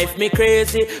 Wonder if me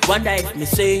crazy, wonder if me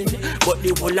sane, but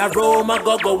the whole of Rome I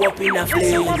go up in a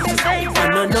flame. I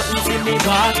know nothing see me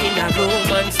walk in a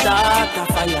room and start a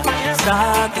fire,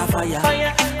 start a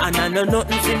fire. And I know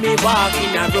nothing see me walk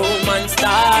in a room and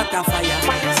start a fire,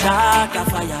 start a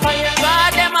fire.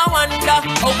 God them I wonder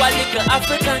how a little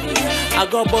African I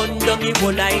go burn down the whole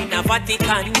in a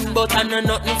Vatican, but I know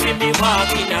nothing see me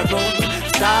walk in a room.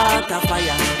 Start a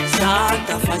fire, start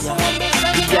a fire.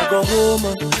 We a go home,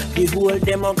 the whole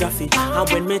demographic. And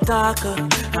when me talk,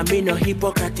 I mean no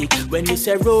hypocritic. When me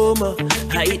say Rome,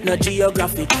 I eat no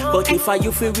geographic. But if I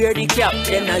you feel wear the cap,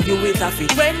 then I you with a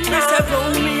fit. When me say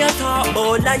Rome, me a talk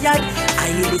about lion.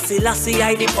 I the Selassie,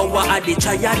 I the power of the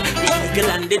giant. The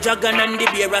eagle and the dragon and the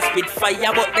bear a spit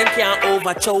fire, but them can't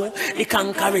overthrow the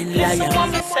conquering lion.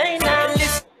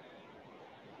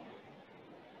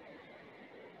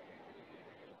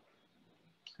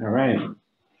 All right.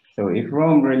 So if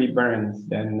Rome really burns,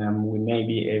 then we may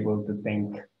be able to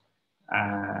think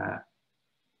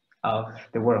of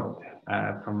the world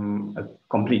from a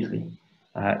completely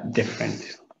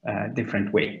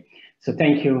different way. So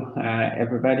thank you,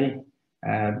 everybody.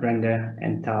 Brenda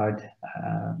and Todd,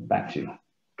 back to you.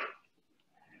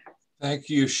 Thank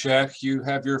you, Cheikh. You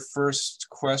have your first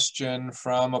question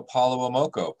from Apollo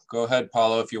Omoko. Go ahead,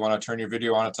 Paulo. If you want to turn your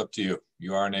video on, it's up to you.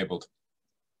 You are enabled.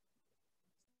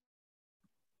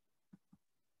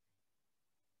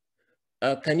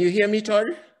 Can you hear me,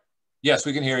 Todd? Yes,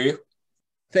 we can hear you.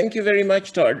 Thank you very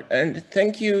much, Todd. And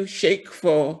thank you, Cheikh,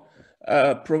 for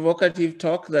a provocative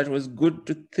talk that was good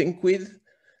to think with.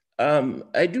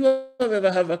 I do,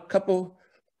 however, have a couple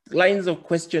lines of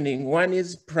questioning. One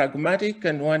is pragmatic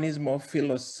and one is more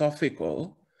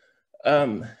philosophical.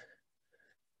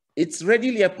 It's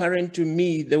readily apparent to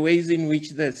me the ways in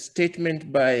which the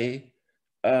statement by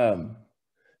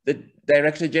the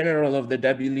Director General of the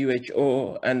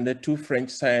WHO and the two French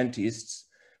scientists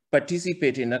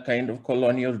participate in a kind of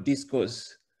colonial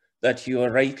discourse that you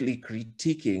are rightly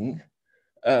critiquing.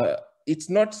 It's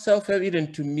not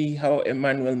self-evident to me how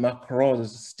Emmanuel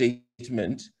Macron's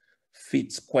statement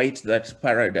fits quite that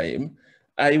paradigm.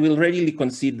 I will readily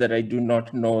concede that I do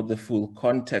not know the full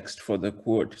context for the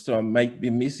quote, so I might be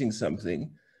missing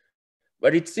something.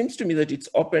 But it seems to me that it's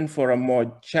open for a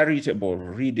more charitable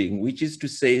reading, which is to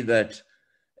say that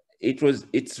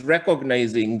it's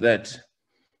recognizing that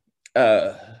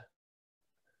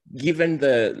given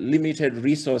the limited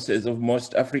resources of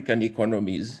most African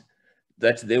economies,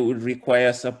 that they would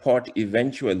require support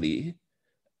eventually.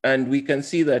 And we can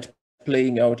see that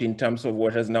playing out in terms of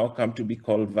what has now come to be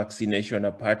called vaccination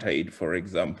apartheid, for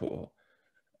example,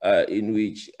 in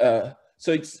which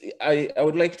So I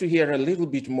would like to hear a little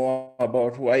bit more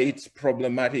about why it's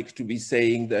problematic to be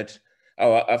saying that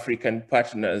our African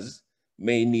partners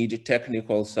may need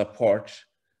technical support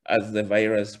as the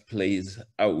virus plays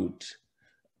out.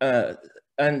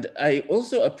 And I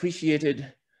also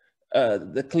appreciated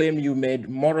the claim you made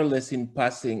more or less in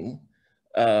passing,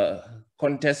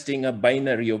 contesting a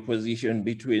binary opposition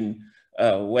between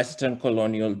Western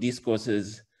colonial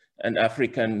discourses and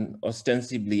African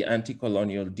ostensibly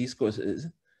anti-colonial discourses,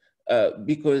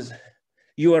 because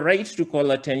you are right to call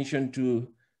attention to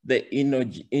the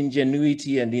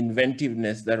ingenuity and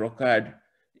inventiveness that occurred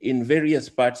in various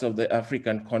parts of the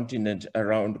African continent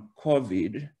around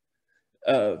COVID.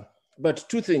 But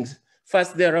two things.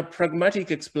 First, there are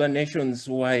pragmatic explanations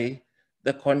why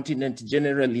the continent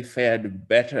generally fared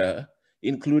better,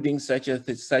 including such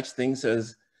things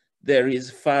as there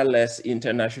is far less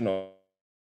international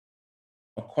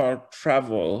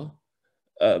travel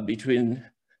between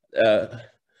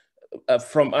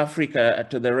from Africa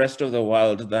to the rest of the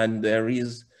world than there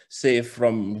is, say,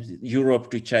 from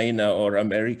Europe to China or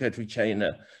America to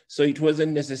China. So it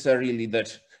wasn't necessarily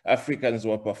that Africans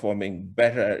were performing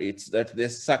better, it's that the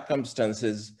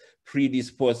circumstances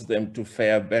predisposed them to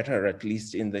fare better, at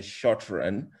least in the short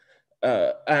run.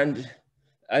 And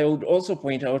I would also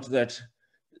point out that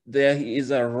there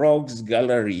is a rogues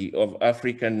gallery of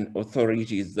African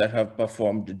authorities that have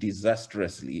performed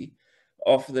disastrously.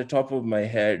 Off the top of my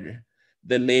head,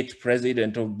 the late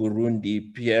president of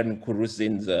Burundi, Pierre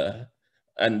Nkurunziza,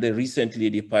 and the recently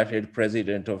departed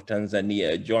president of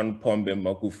Tanzania, John Pombe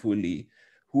Magufuli,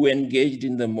 who engaged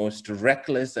in the most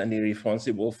reckless and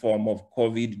irresponsible form of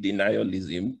COVID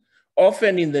denialism,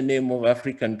 often in the name of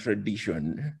African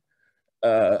tradition,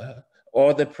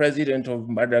 or the president of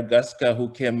Madagascar, who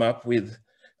came up with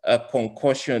a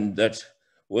concoction that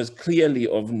was clearly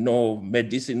of no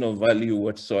medicinal value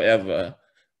whatsoever,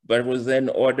 but was then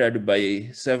ordered by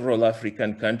several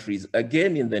African countries,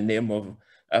 again in the name of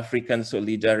African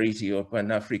solidarity or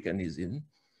Pan-Africanism.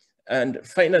 And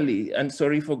finally, and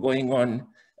sorry for going on,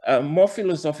 a more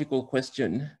philosophical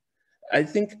question. I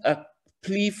think a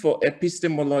plea for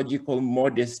epistemological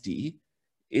modesty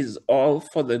is all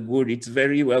for the good. It's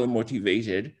very well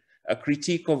motivated. A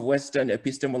critique of Western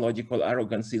epistemological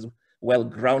arrogance is well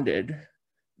grounded.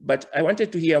 But I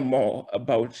wanted to hear more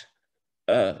about,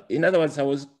 in other words, I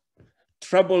was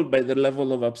troubled by the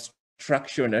level of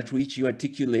abstraction at which you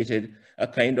articulated a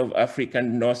kind of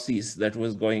African gnosis that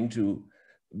was going to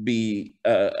be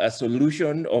a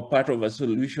solution or part of a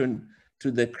solution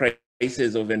to the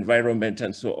crisis of environment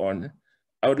and so on.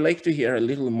 I would like to hear a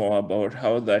little more about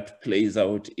how that plays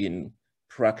out in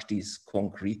practice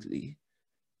concretely.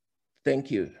 Thank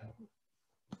you.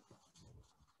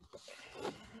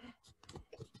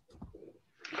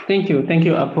 Thank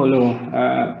you,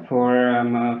 Apollo,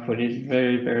 for these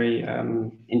very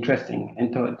interesting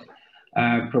and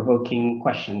thought-provoking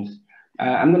questions.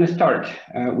 I'm going to start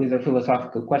with the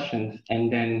philosophical questions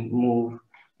and then move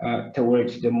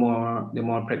towards the more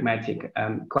pragmatic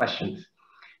questions.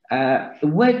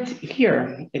 What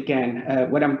here again?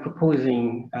 What I'm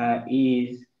proposing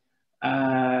is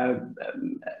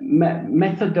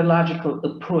methodological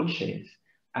approaches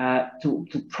to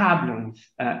problems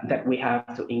that we have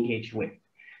to engage with,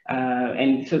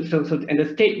 and so the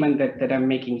statement that I'm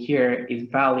making here is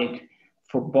valid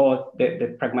for both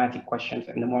the pragmatic questions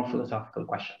and the more philosophical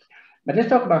questions. But let's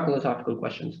talk about philosophical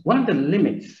questions. One of the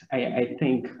limits, I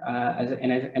think,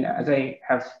 as I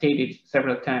have stated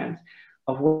several times,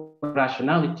 of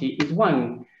rationality is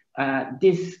one,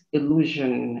 this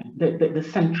illusion, the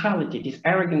centrality, this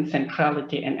arrogant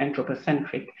centrality and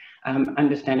anthropocentric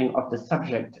understanding of the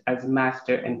subject as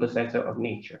master and possessor of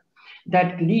nature.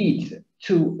 That leads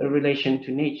to a relation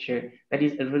to nature that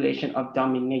is a relation of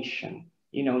domination.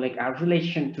 You know, like our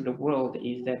relation to the world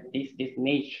is that this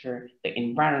nature, the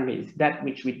environment is that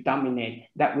which we dominate,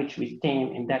 that which we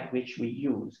tame, and that which we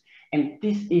use. And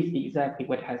this is exactly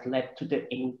what has led to the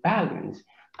imbalance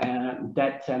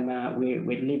that we're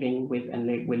living with and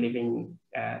we're living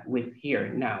with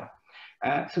here now.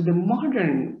 So the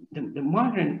modern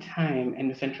time and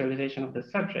the centralization of the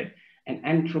subject and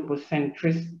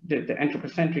the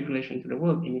anthropocentric relation to the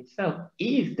world in itself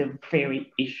is the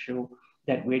very issue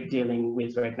that we're dealing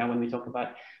with right now when we talk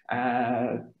about,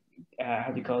 how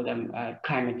do you call them,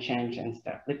 climate change and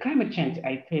stuff. The climate change,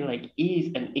 I feel like, is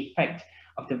an effect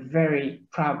of the very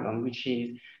problem, which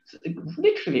is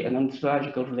literally an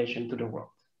ontological relation to the world.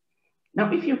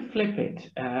 Now, if you flip it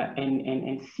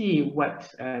and see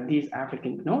what these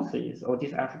African gnosis or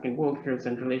these African worldviews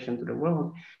in relation to the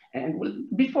world, and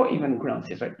before even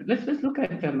gnosis, right? Let's look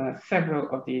at several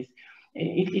of these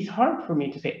it's hard for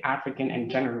me to say African and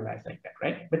generalize like that,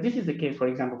 right? But this is the case, for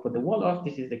example, for the Wolof,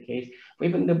 this is the case for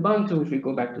even the Bantu, if we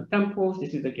go back to temples,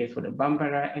 this is the case for the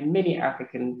Bambara, and many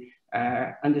African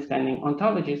understanding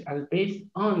ontologies are based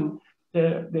on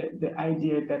the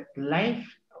idea that life,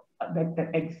 that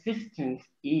existence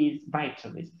is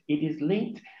vitalist. It is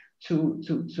linked to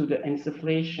the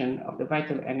insufflation of the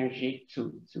vital energy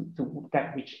to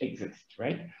that which exists,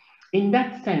 right? In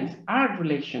that sense, our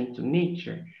relation to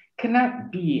nature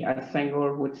cannot be, as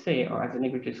Senghor would say, or as the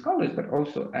Negritude scholars, but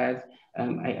also as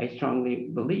I strongly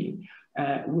believe,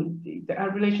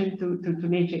 our relation to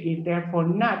nature is therefore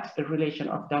not a relation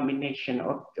of domination,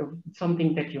 of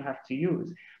something that you have to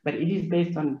use, but it is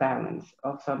based on balance,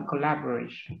 of some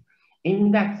collaboration.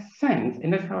 In that sense,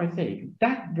 and that's how I say it,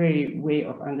 that very way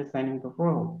of understanding the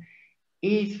world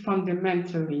is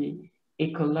fundamentally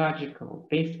ecological,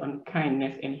 based on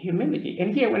kindness and humility.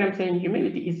 And here, when I'm saying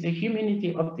humility, it's the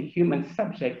humanity of the human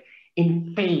subject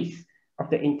in face of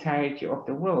the entirety of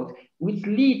the world, which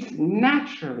leads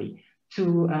naturally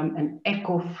to an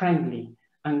eco-friendly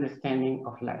understanding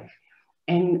of life.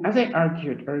 And as I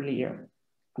argued earlier,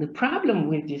 the problem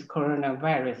with this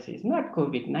coronavirus is not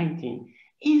COVID-19,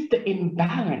 is the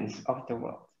imbalance of the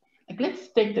world. Like,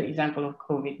 let's take the example of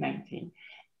COVID-19.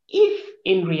 If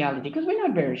in reality, because we're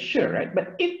not very sure, right?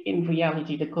 But if in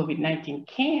reality the COVID-19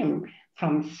 came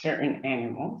from certain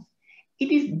animals,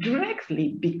 it is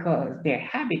directly because their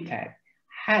habitat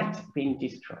had been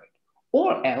destroyed.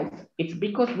 Or else it's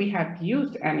because we have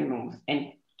used animals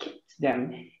and kept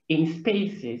them in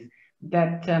spaces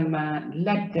that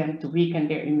led them to weaken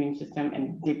their immune system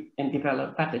and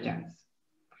develop pathogens.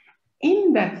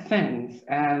 In that sense,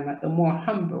 a more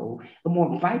humble, a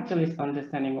more vitalist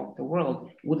understanding of the world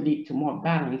would lead to more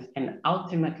balance and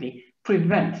ultimately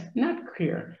prevent, not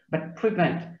cure, but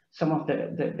prevent some of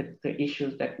the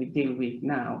issues that we deal with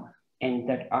now and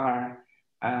that are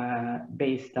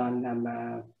based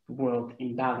on world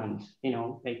imbalance. You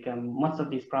know, like most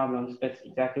of these problems, that's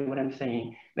exactly what I'm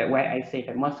saying. That's why I say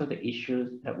that most of the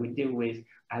issues that we deal with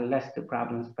are less the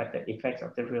problems, but the effects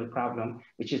of the real problem,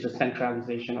 which is the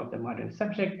centralization of the modern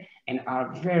subject and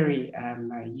our very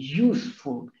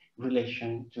useful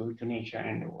relation to nature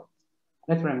and the world.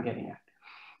 That's what I'm getting at.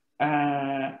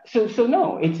 So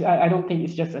no, I don't think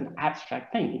it's just an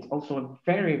abstract thing. It's also a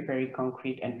very, very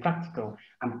concrete and practical.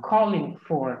 I'm calling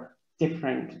for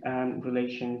different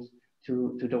relations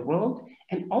to the world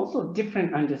and also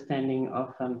different understanding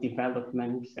of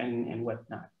developments and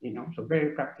whatnot, you know, so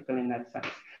very practical in that sense.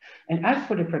 And as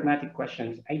for the pragmatic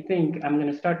questions, I think I'm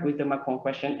going to start with the Macron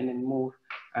question and then move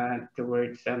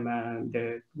towards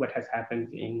what has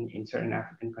happened in certain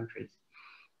African countries.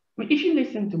 But if you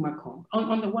listen to Macron,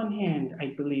 on the one hand,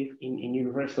 I believe in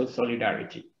universal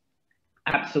solidarity.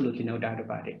 Absolutely no doubt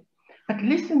about it. But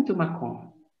listen to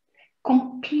Macron,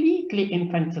 completely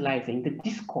infantilizing the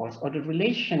discourse or the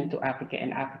relation to Africa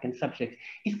and African subjects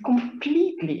is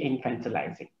completely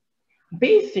infantilizing.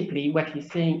 Basically, what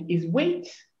he's saying is wait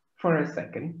for a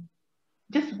second,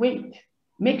 just wait.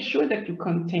 Make sure that you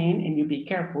contain and you be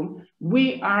careful.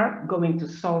 We are going to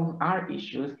solve our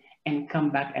issues and come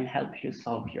back and help you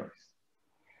solve yours.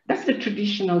 That's the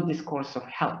traditional discourse of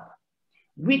help,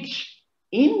 which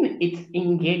in its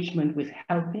engagement with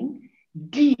helping,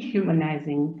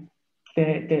 dehumanizing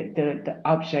the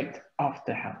object of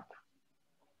the help.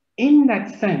 In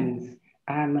that sense,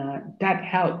 that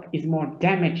help is more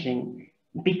damaging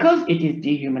because it is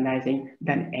dehumanizing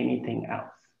than anything else.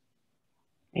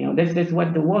 You know, this is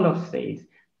what the Wolof says,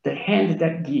 the hand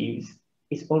that gives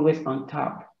is always on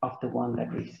top of the one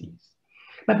that receives.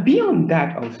 But beyond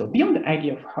that also, beyond the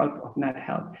idea of help or not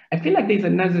help, I feel like there's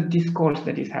another discourse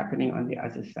that is happening on the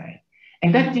other side.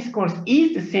 And that discourse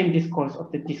is the same discourse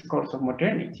of the discourse of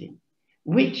modernity,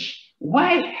 which,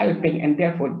 while helping and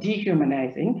therefore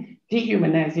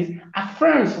dehumanizes,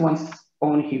 affirms one's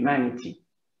own humanity.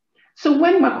 So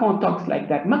when Macron talks like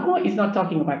that, Macron is not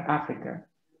talking about Africa,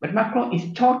 but Macron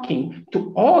is talking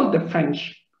to all the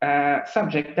French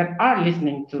subjects that are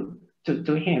listening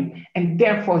to him and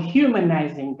therefore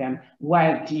humanizing them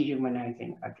while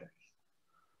dehumanizing others.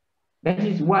 That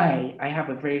is why I have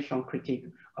a very strong critique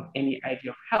of any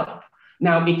idea of help.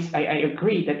 Now, I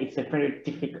agree that it's a very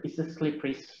difficult, it's a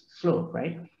slippery slope,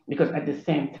 right? Because at the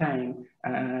same time,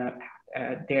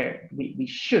 we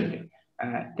should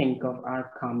think of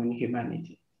our common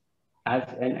humanity.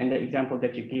 And the example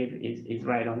that you give is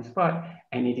right on spot,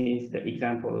 and it is the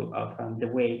example of the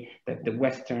way that the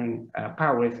Western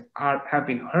powers have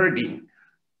been hurting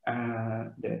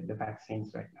the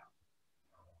vaccines right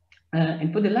now.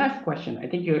 And for the last question, I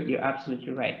think you're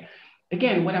absolutely right.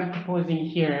 Again, what I'm proposing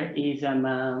here is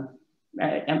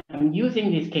I'm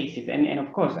using these cases, and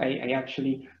of course, I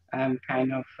actually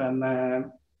kind of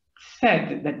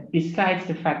said that besides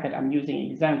the fact that I'm using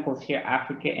examples here,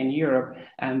 Africa and Europe,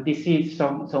 this is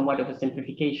somewhat of a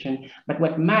simplification, but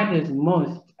what matters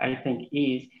most, I think,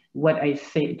 is what I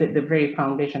say, the very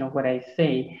foundation of what I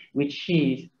say, which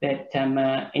is that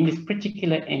in this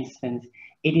particular instance,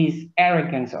 it is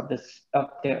arrogance of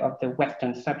the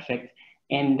Western subject,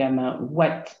 and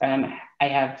what I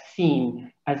have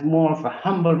seen as more of a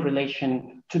humble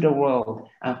relation to the world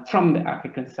from the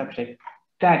African subject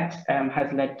that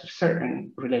has led to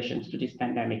certain relations to this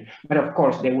pandemic. But of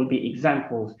course, there will be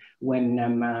examples when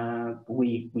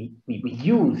we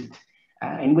used,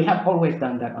 and we have always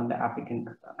done that on the African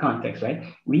context, right?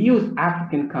 We use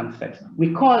African concepts.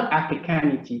 We call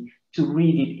Africanity to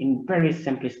read it in very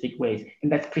simplistic ways.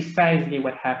 And that's precisely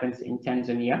what happens in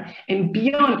Tanzania and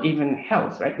beyond even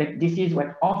health, right? That this is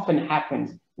what often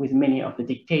happens with many of the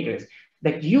dictators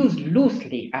that use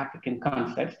loosely African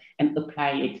concepts and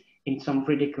apply it in some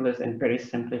ridiculous and very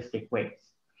simplistic ways.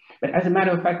 But as a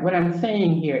matter of fact, what I'm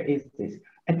saying here is this: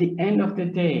 at the end of the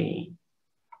day,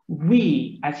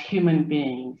 we as human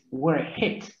beings were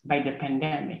hit by the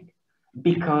pandemic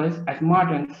because as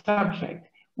modern subjects,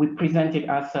 we presented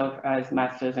ourselves as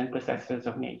masters and possessors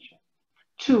of nature.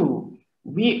 Two,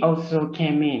 we also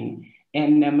came in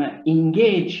and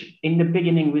engaged in the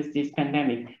beginning with this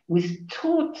pandemic with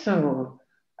total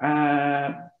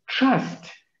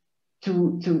trust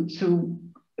to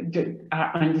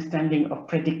our understanding of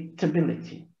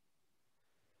predictability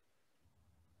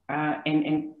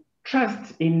and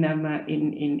trust in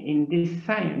this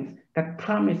science that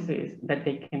promises that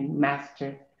they can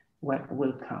master what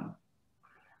will come.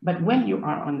 But when you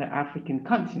are on the African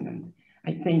continent,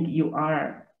 I think you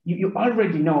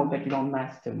already know that you don't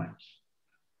master much.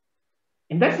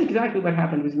 And that's exactly what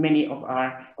happened with many of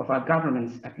our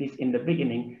governments, at least in the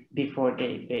beginning, before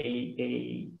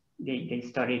they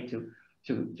started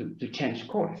to change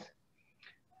course.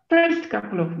 First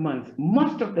couple of months,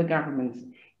 most of the governments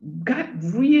got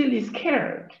really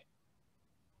scared.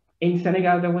 In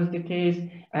Senegal, that was the case.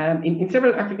 In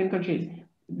several African countries,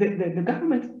 the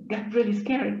governments got really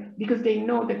scared because they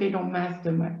know that they don't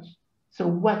master much. So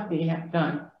what they have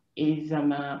done is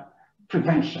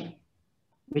prevention,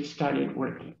 which started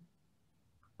working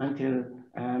until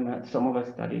some of us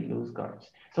started to lose guards.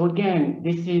 So again,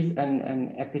 this is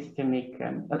an epistemic,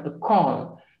 a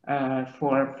call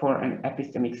for an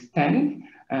epistemic stand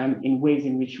in ways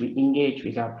in which we engage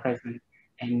with our present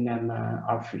and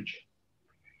our future.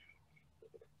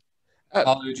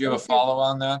 Paulo, did you have a follow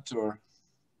on that, or?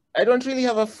 I don't really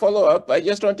have a follow-up. I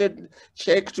just wanted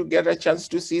Cheikh to get a chance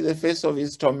to see the face of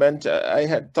his tormentor. I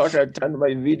had thought I'd turned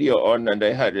my video on and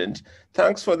I hadn't.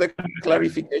 Thanks for the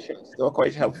clarifications. They were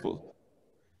quite helpful.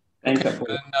 Thanks. Okay,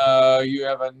 then you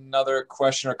have another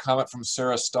question or comment from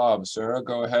Sarah Staub. Sarah,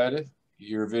 go ahead.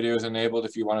 Your video is enabled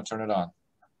if you want to turn it on.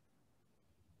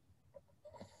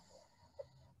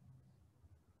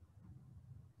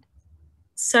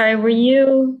 Sorry, were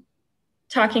you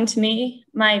talking to me?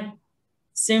 My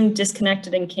Zoom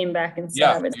disconnected and came back and said,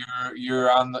 yeah, you're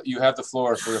on. You have the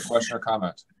floor for your question or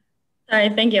comment. Sorry,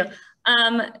 thank you.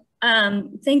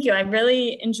 Thank you. I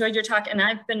really enjoyed your talk, and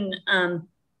I've been.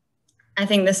 I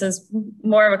think this is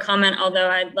more of a comment,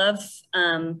 although I'd love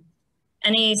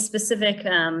any specific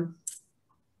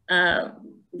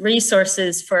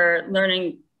resources for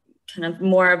learning kind of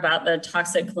more about the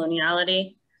toxic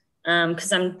coloniality.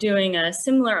 Because I'm doing a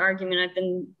similar argument. I've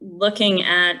been looking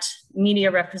at media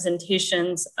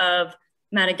representations of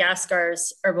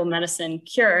Madagascar's herbal medicine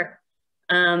cure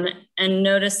and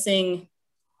noticing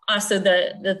also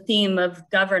the theme of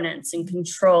governance and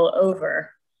control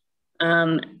over.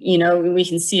 You know, we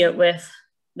can see it with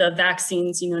the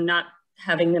vaccines, you know, not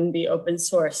having them be open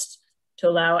sourced to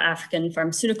allow African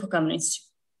pharmaceutical companies to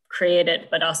create it,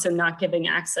 but also not giving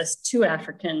access to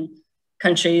African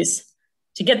countries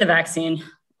to get the vaccine.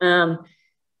 But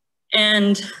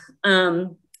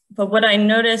what I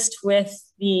noticed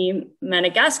with the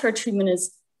Madagascar treatment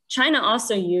is China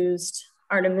also used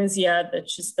Artemisia,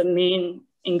 which is the main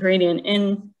ingredient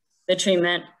in the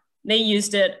treatment. They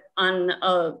used it on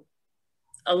a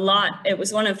lot. It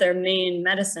was one of their main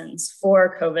medicines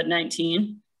for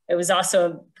COVID-19. It was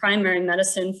also a primary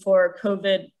medicine for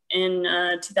COVID in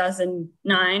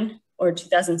 2009 or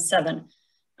 2007.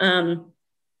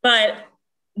 But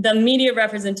the media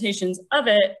representations of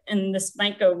it, and this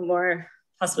might go more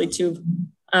possibly to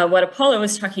what Apollo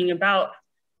was talking about,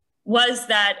 was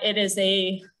that it is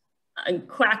a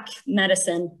quack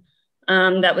medicine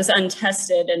that was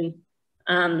untested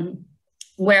and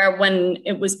where when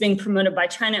it was being promoted by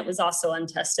China, it was also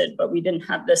untested, but we didn't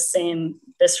have the same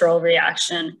visceral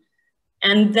reaction.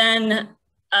 And then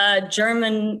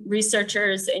German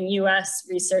researchers and US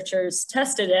researchers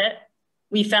tested it.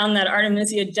 We found that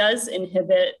Artemisia does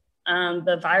inhibit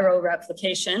the viral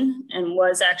replication and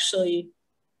was actually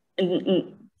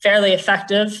fairly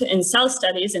effective in cell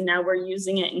studies. And now we're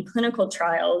using it in clinical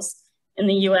trials in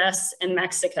the US and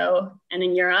Mexico and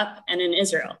in Europe and in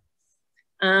Israel.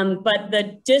 But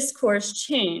the discourse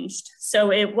changed.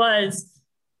 So it was,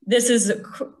 this is a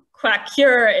quack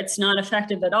cure, it's not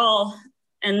effective at all.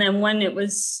 And then when it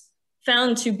was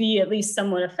found to be at least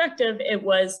somewhat effective, it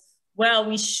was, well,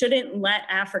 we shouldn't let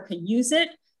Africa use it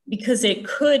because it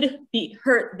could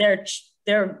hurt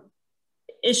their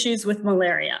issues with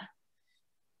malaria,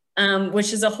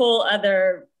 which is a whole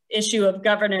other issue of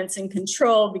governance and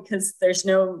control, because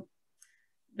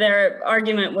their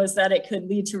argument was that it could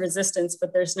lead to resistance,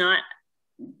 but there's not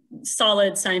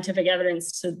solid scientific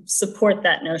evidence to support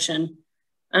that notion.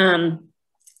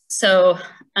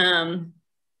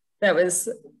 That was,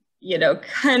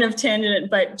 kind of tangent,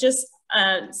 but just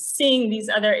seeing these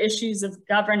other issues of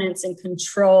governance and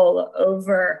control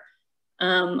over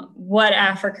what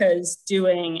Africa is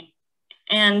doing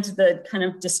and the kind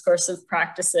of discursive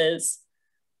practices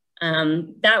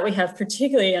that we have,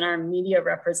 particularly in our media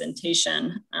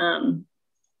representation.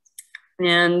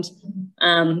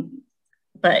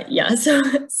 But yeah, so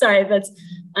sorry, that's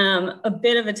a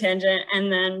bit of a tangent.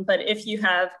 And then, but if you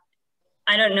have,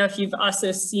 I don't know if you've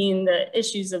also seen the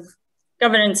issues of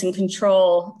governance and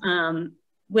control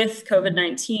with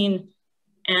COVID-19.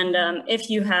 And if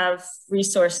you have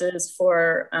resources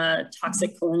for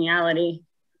toxic coloniality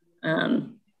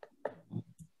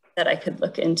that I could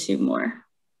look into more.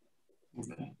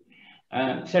 Okay.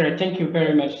 Sarah, thank you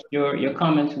very much. Your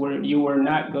comments you were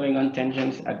not going on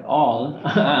tangents at all.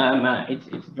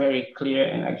 It's very clear,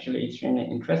 and actually it's really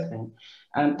interesting.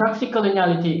 Toxic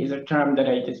coloniality is a term that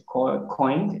I just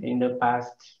coined in the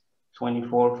past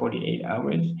 24, 48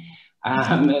 hours.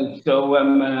 But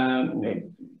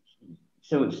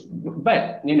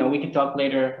we could talk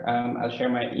later. I'll share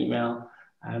my email,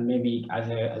 maybe as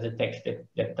a text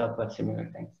that talk about similar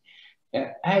things.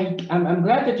 I'm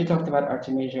glad that you talked about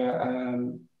Artemisia.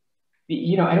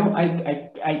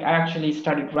 I actually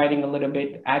started writing a little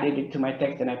bit, added it to my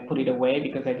text, and I put it away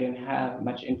because I didn't have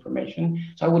much information.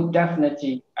 So I would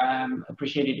definitely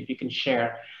appreciate it if you can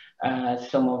share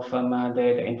some of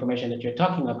the information that you're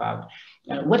talking about.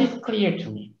 What is clear to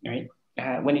me, right,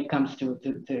 when it comes to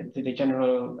the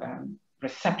general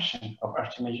reception of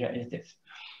Artemisia is this.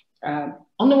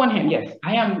 On the one hand, yes,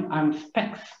 I'm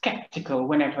skeptical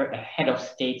whenever a head of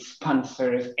state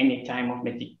sponsors any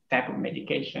type of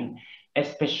medication,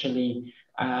 especially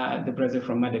the brother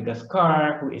from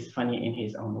Madagascar, who is funny in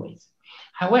his own ways.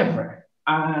 However,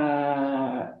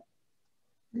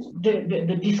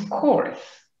 the discourse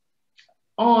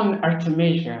on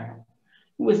Artemisia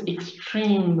was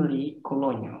extremely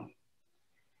colonial.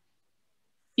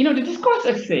 The discourse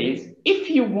says, if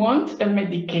you want a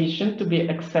medication to be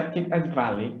accepted as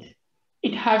valid,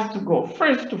 it has to go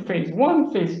first to phase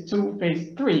 1, phase 2,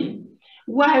 phase 3,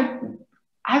 while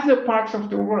other parts of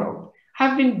the world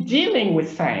have been dealing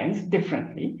with science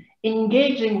differently,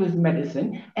 engaging with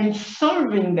medicine, and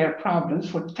solving their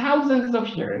problems for thousands of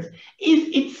years is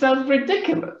itself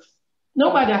ridiculous,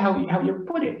 no matter how you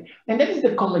put it. And that is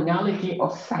the coloniality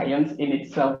of science in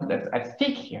itself that's at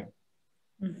stake here.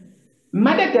 Mm-hmm.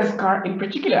 Madagascar in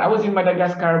particular, I was in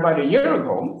Madagascar about a year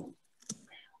ago,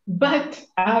 but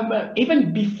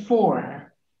even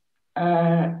before,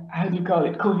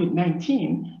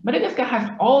 COVID-19, Madagascar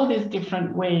has all these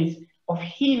different ways of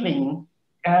healing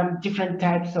different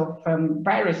types of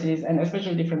viruses, and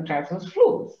especially different types of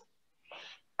flus.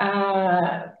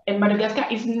 And Madagascar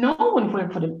is known for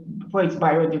its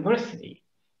biodiversity,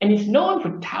 and it's known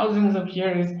for thousands of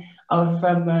years of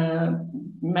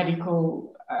medical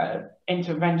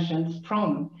interventions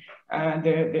from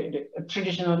the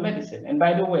traditional medicine. And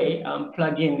by the way,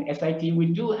 plug in SIT, we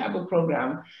do have a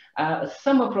program, a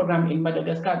summer program in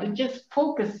Madagascar that just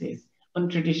focuses on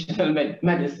traditional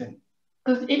medicine,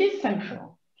 because it is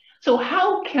central. So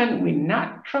how can we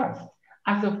not trust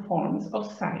other forms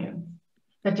of science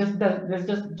that just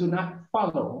do not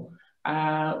follow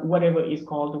whatever is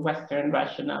called Western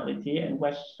rationality and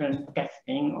Western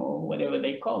testing, or whatever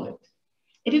they call it?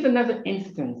 It is another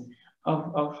instance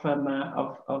of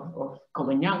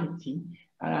coloniality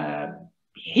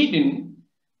hidden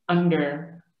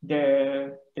under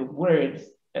the words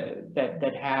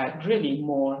that had really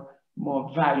more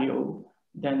value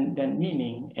than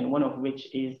meaning, and one of which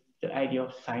is the idea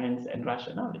of science and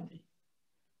rationality.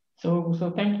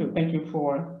 So thank you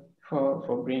for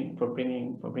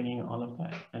bringing all of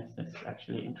that. That's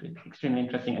actually extremely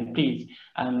interesting. And please,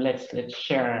 let's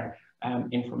share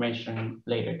information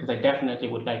later, because I definitely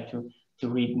would like to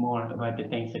read more about the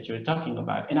things that you're talking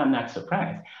about. And I'm not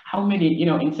surprised how many,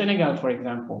 in Senegal, for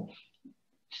example,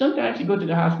 sometimes you go to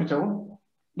the hospital,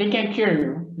 they can't cure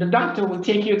you. The doctor will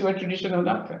take you to a traditional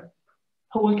doctor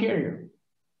who will cure you.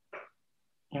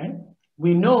 Right?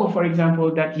 We know, for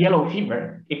example, that yellow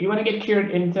fever, if you want to get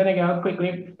cured in Senegal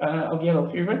quickly of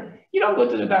yellow fever, you don't go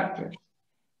to the doctor.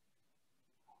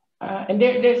 And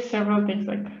there's several things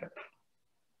like that.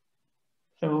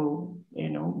 So,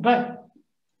 but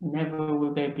never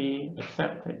will they be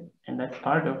accepted. And that's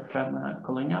part of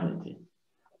coloniality.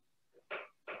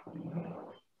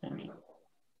 Thank you.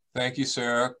 Thank you,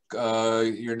 Sarah.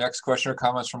 Your next question or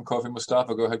comments from Kofi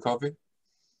Mustafa. Go ahead, Kofi.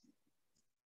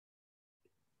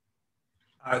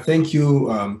 Thank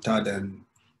you, Tad. And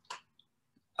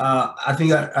I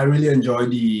think I really enjoyed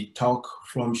the talk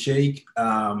from Cheikh,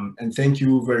 and thank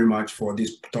you very much for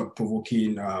this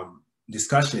thought-provoking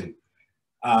discussion.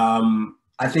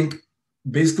 I think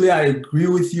basically I agree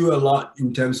with you a lot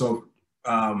in terms of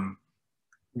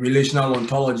relational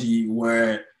ontology,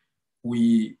 where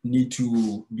we need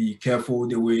to be careful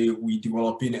the way we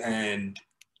develop it, and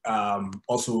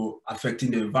also affecting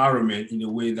the environment in a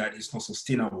way that is not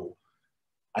sustainable.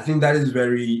 I think that is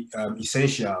very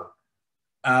essential.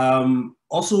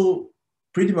 Also,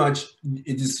 pretty much,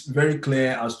 it is very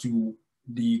clear as to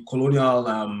the colonial,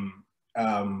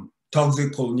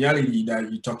 toxic coloniality that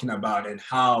you're talking about, and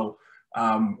how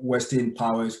Western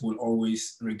powers will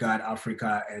always regard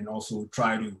Africa and also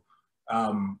try to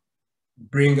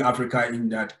bring Africa in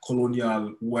that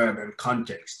colonial web and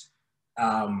context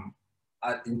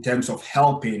in terms of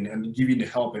helping and giving the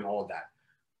help and all that.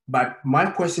 But my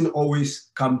question always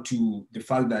comes to the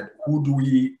fact that who do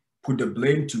we put the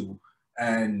blame to?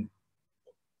 And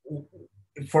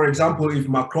for example, if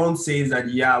Macron says that,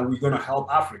 yeah, we're going to help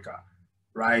Africa,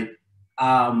 right?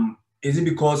 Is it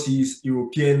because he's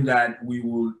European that we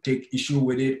will take issue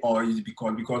with it? Or is it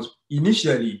because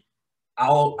initially I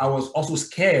was also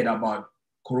scared about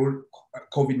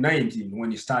COVID-19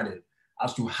 when it started,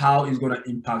 as to how it's going to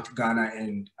impact Ghana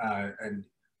and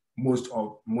most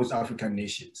African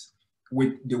nations,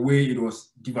 with the way it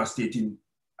was devastating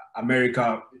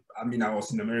America. I mean, I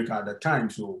was in America at the time,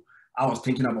 so I was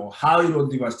thinking about how it was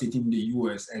devastating the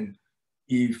US, and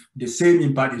if the same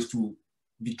impact is to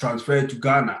be transferred to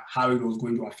Ghana, how it was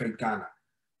going to affect Ghana.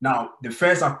 Now, the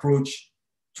first approach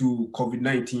to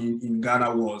COVID-19 in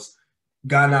Ghana was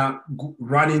Ghana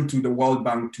running to the World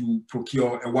Bank to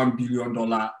procure a $1 billion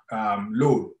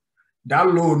loan. That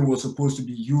loan was supposed to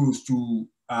be used to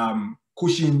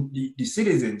cushion the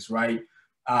citizens, right,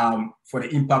 for the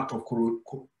impact of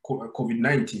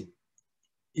COVID-19.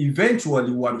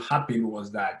 Eventually, what happened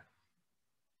was that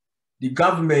the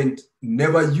government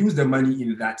never used the money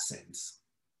in that sense.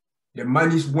 The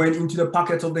monies went into the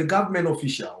pockets of the government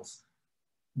officials.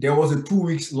 There was a 2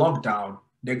 weeks lockdown.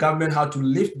 The government had to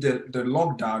lift the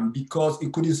lockdown because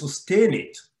it couldn't sustain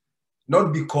it,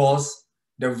 not because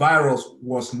the virus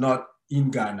was not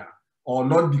in Ghana, or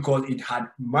not because it had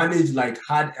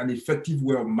had an effective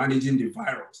way of managing the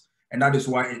virus, and that is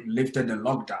why it lifted the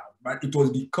lockdown. But it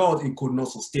was because it could not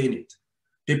sustain it.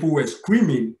 People were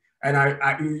screaming, and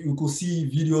you could see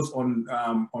videos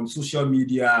on social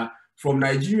media from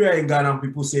Nigeria and Ghana,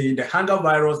 people saying the hunger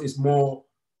virus is more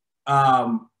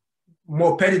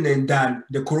pertinent than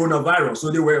the coronavirus. So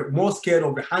they were more scared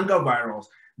of the hunger virus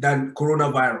than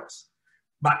coronavirus.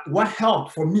 But what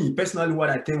helped, for me personally,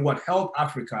 what helped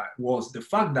Africa was the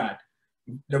fact that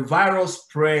the virus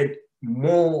spread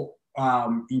more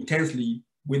intensely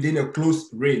within a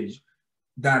close range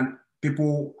than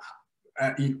people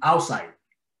outside,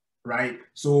 right?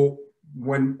 So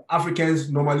when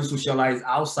Africans normally socialize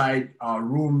outside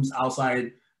rooms,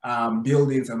 outside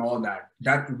buildings and all that,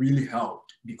 that really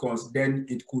helped, because then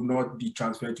it could not be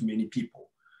transferred to many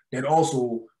people. Then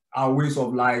also our ways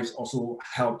of lives also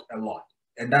helped a lot.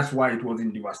 And that's why it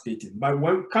wasn't devastating. But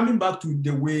when coming back to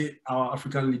the way our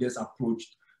African leaders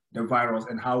approached the virus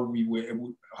and how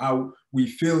we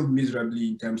failed miserably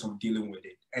in terms of dealing with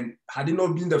it. And had it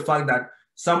not been the fact that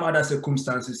some other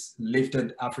circumstances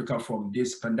lifted Africa from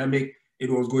this pandemic, it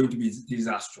was going to be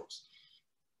disastrous.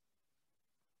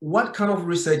 What kind of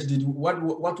research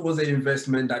what was the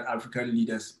investment that African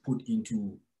leaders put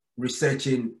into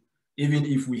researching, even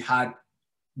if we had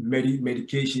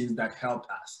medications that helped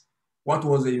us? What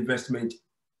was the investment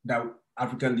that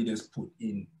African leaders put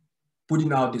in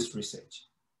putting out this research?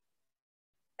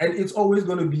 And it's always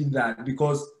going to be that,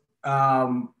 because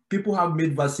people have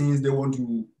made vaccines, they want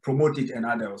to promote it and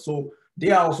others. So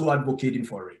they are also advocating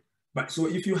for it. But so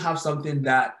if you have something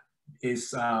that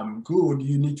is good,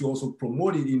 you need to also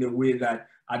promote it in a way that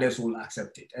others will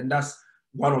accept it. And that's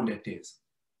one of the things.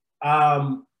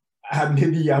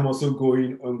 Maybe I'm also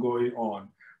going on.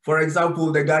 For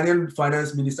example, the Ghanaian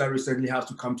finance minister recently has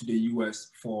to come to the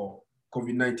US for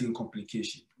COVID-19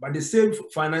 complication. But the same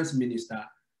finance minister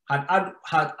had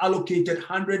allocated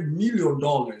 $100 million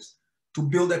to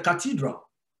build a cathedral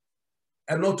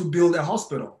and not to build a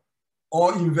hospital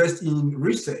or invest in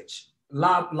research,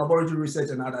 laboratory research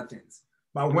and other things.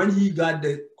 But when he got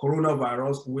the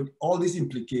coronavirus with all this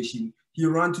implication, he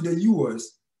ran to the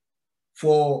US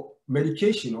for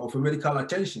medication or for medical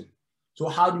attention. So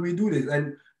how do we do this?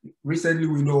 And recently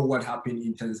we know what happened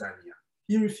in Tanzania.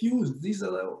 He refused.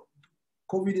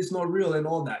 COVID is not real and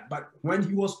all that. But when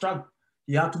he was struck,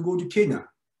 he had to go to Kenya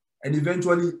and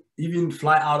eventually even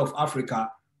fly out of Africa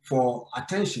for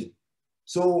attention.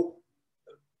 So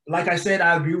like I said,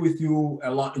 I agree with you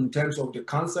a lot in terms of the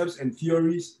concepts and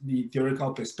theories, the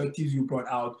theoretical perspectives you brought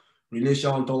out,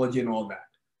 relational ontology and all that.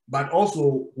 But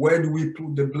also, where do we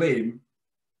put the blame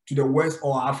to the West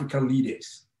or African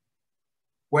leaders,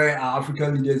 where our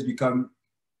African leaders become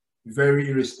very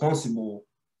irresponsible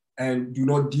and do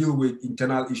not deal with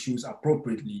internal issues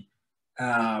appropriately.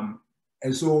 And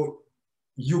so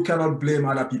you cannot blame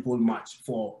other people much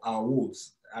for our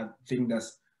woes. I think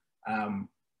that's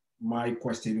my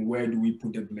question, where do we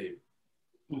put the blame?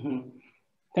 Mm-hmm.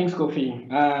 Thanks,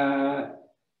 Kofi. I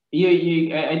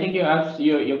think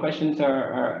your questions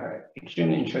are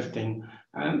extremely interesting.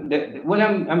 What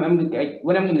I'm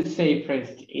going to say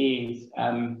first is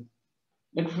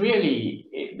that really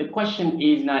the question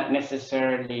is not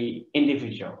necessarily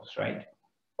individuals, right?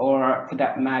 Or for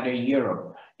that matter,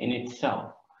 Europe in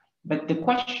itself. But the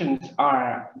questions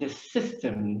are the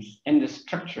systems and the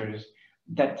structures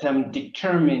that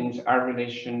determines our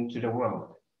relation to the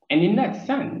world. And in that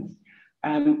sense,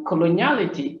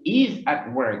 coloniality is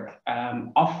at work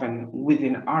often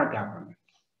within our government,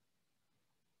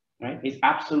 right? There's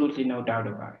absolutely no doubt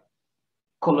about it.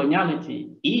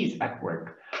 Coloniality is at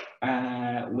work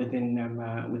within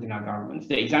our governments.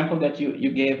 The example that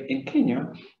you gave in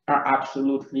Kenya are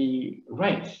absolutely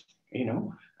right. You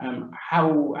know,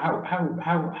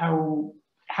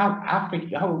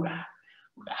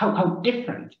 how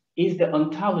different is the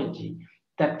ontology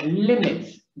that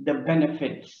limits the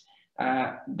benefits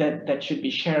that should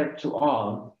be shared to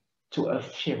all to a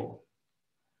few?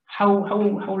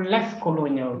 How less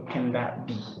colonial can that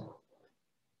be?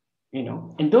 You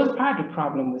know, and those are the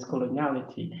problem with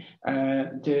coloniality.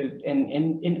 And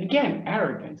again,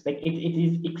 arrogance. Like it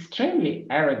is extremely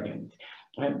arrogant.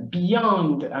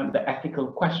 Beyond the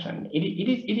ethical question,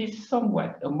 it is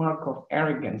somewhat a mark of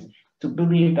arrogance to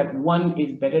believe that one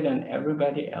is better than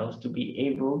everybody else to be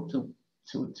able to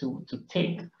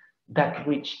take that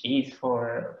which is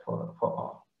for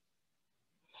all.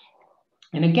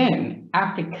 And again,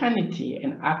 Africanity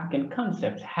and African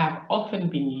concepts have often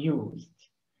been used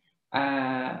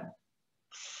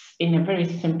in a very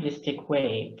simplistic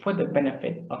way for the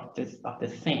benefit of the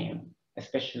same,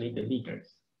 especially the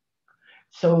leaders.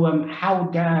 So the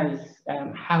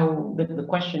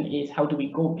question is, how do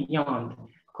we go beyond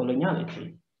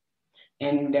coloniality?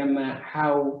 And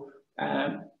how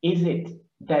is it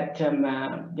that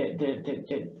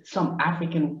some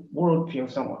African worldview,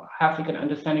 some African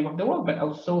understanding of the world, but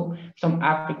also some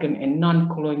African and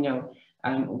non-colonial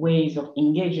ways of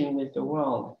engaging with the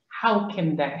world, how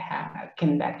can that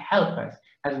help us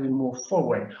as we move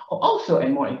forward? Also,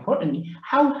 and more importantly,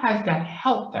 how has that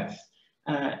helped us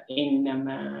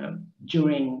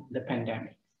during the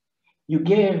pandemic? You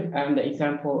gave the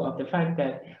example of the fact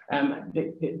that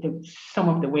some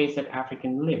of the ways that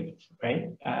Africans lived, right?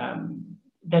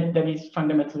 That is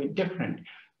fundamentally different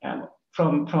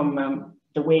from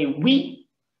the way we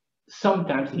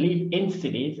sometimes live in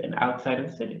cities and outside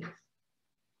of cities,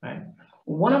 right?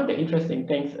 One of the interesting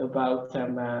things about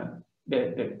some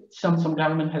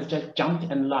government has just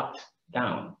jumped and locked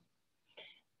down.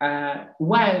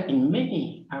 While in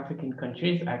many African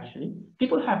countries, actually,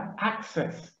 people have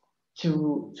access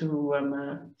to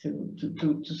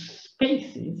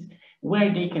spaces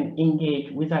where they can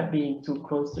engage without being too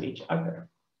close to each other.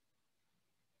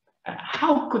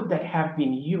 How could that have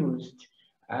been used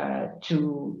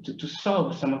to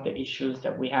solve some of the issues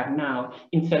that we have now,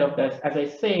 instead of this, as I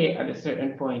say at a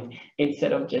certain point,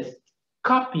 instead of just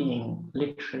copying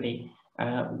literally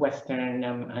Western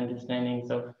understandings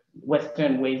of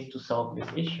Western ways to solve these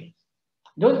issues?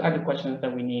 Those are the questions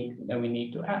that we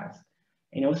need to ask.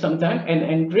 You know, sometimes,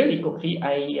 and really, Kofi,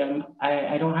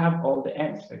 I don't have all the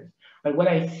answers. But what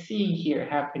I see here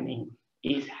happening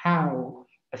is how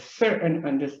a certain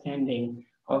understanding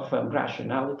of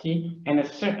rationality and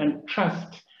a certain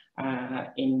trust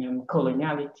in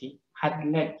coloniality had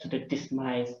led to the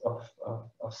demise of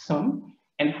some,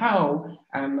 and how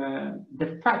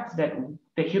the fact that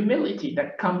the humility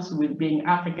that comes with being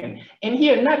African, and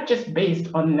here not just based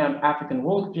on African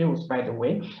worldviews, by the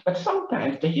way, but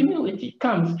sometimes the humility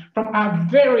comes from our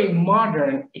very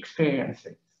modern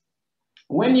experiences.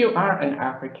 When you are an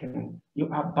African, you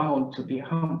are bound to be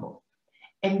humble.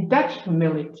 And that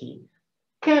humility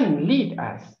can lead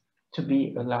us to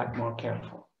be a lot more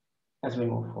careful as we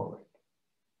move forward.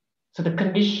 So the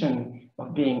condition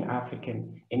of being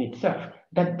African in itself,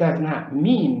 that does not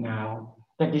mean now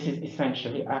that this is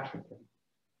essentially African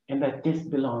and that this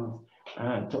belongs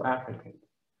to Africans.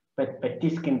 But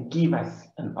this can give us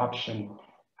an option,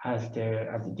 as the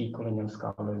decolonial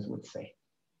scholars would say.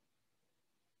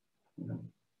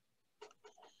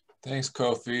 Thanks,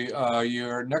 Kofi.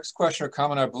 Your next question or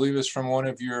comment, I believe, is from one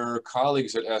of your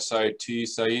colleagues at SIT,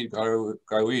 Saeed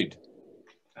Gaweed.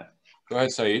 Go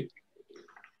ahead, Saeed.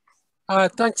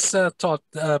 Thanks, Todd.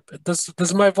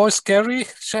 Does my voice carry,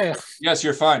 Cheikh? Yes,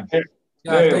 you're fine.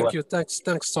 Yeah, thank you.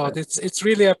 Thanks, Todd. It's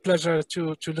really a pleasure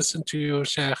to listen to you,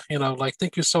 Cheikh. You know, like,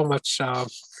 thank you so much.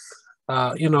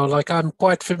 You know, like, I'm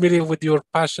quite familiar with your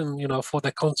passion, you know, for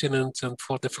the continent and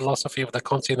for the philosophy of the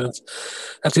continent.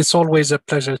 And it's always a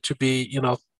pleasure to be, you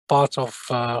know, part of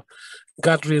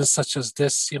gatherings such as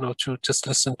this, you know, to just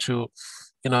listen to,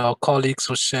 you know, colleagues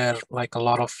who share like a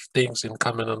lot of things in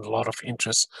common and a lot of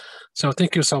interests. So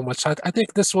thank you so much. I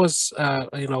think this was,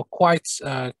 you know,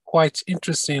 quite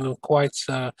interesting and quite,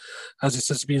 as it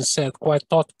has been said, quite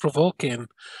thought-provoking,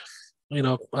 you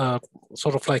know,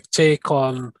 sort of like take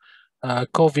on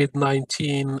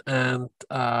COVID-19 and,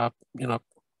 you know,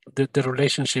 the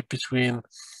relationship between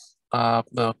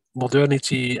the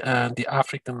modernity and the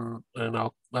African, you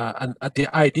know, and the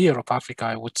idea of Africa,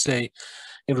 I would say,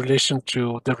 in relation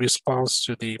to the response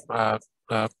to the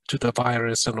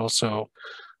virus, and also,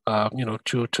 you know,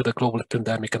 to the global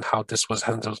pandemic and how this was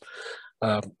handled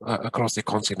across the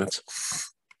continent.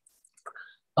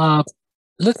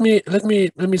 Let me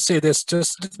say this.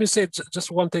 Let me say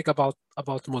just one thing about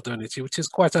modernity, which is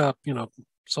quite a, you know,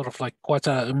 sort of like quite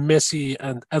a messy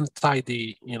and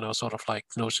untidy, you know, sort of like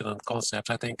notion and concept.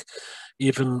 I think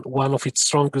even one of its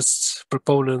strongest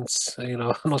proponents, you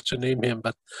know, not to name him,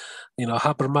 but, you know,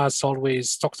 Habermas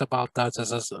always talked about that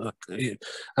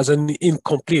as an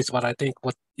incomplete, but I think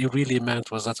what he really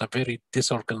meant was that's a very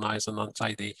disorganized and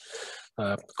untidy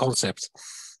concept.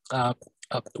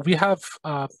 We have,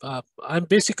 I'm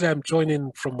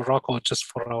joining from Morocco, just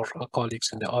for our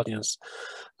colleagues in the audience.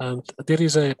 And there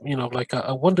is a, you know, like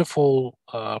a wonderful,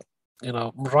 you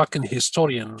know, Moroccan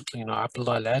historian, you know,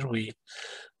 Abdullah Al-Arwi,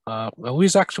 who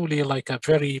is actually like a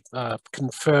very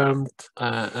confirmed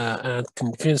and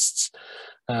convinced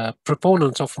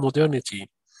proponent of modernity,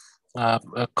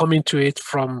 coming to it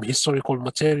from historical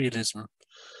materialism,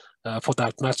 for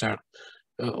that matter.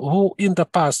 Who in the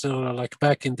past, like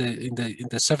back in the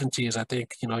 70s, I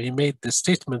think, you know, he made the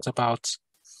statement about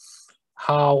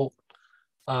how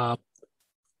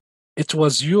it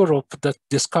was Europe that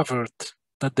discovered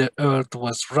that the earth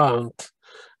was round,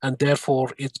 and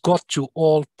therefore it got to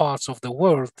all parts of the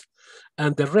world,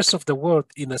 and the rest of the world,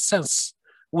 in a sense,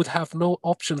 would have no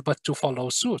option but to follow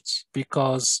suit,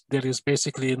 because there is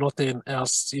basically nothing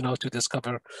else, you know, to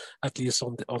discover, at least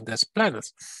on this planet.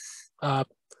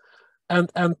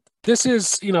 And this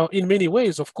is, you know, in many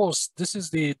ways, of course, this is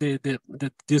the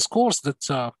discourse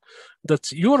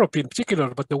that Europe in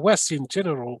particular, but the West in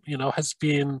general, you know, has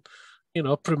been, you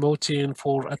know, promoting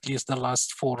for at least the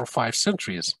last 4 or 5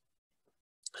 centuries.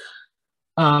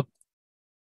 But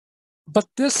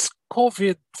this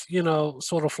COVID, you know,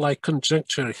 sort of like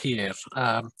conjuncture here,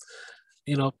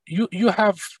 you know, you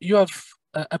have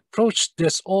approached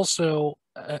this also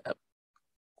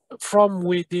from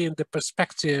within the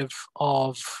perspective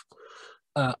of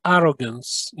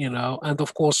arrogance, you know, and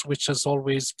of course, which has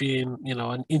always been, you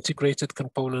know, an integrated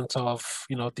component of,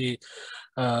 you know, the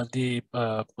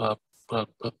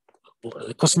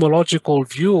cosmological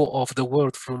view of the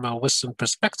world from a Western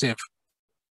perspective.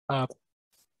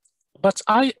 But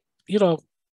you know,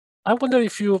 I wonder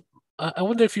if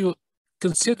you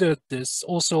considered this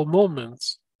also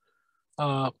moments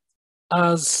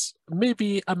as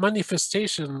maybe a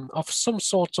manifestation of some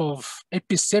sort of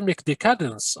epistemic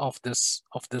decadence of this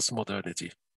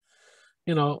modernity.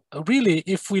 You know, really,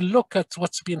 if we look at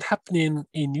what's been happening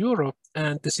in Europe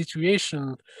and the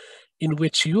situation in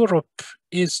which Europe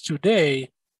is today,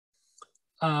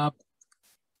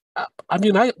 I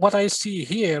mean, what I see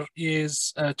here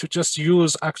is to just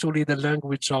use actually the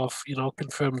language of,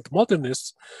 confirmed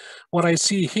modernists. What I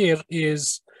see here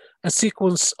is a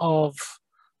sequence of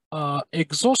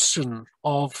exhaustion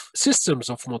of systems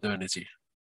of modernity,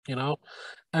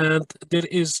 and there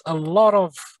is a lot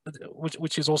of,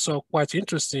 which is also quite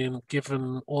interesting,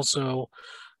 given also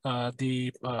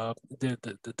the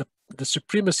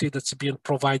supremacy that's being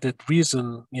provided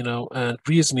reason, and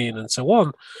reasoning and so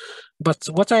on. But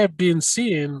what I have been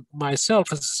seeing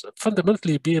myself is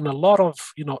fundamentally being a lot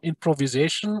of,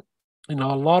 improvisation, a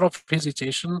lot of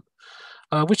hesitation,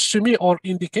 which to me are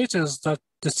indicators that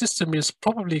the system is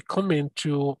probably coming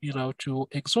to, to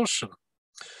exhaustion.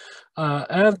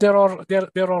 And there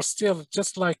are still,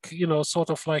 just like, sort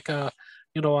of like a,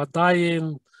 a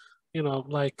dying,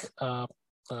 like,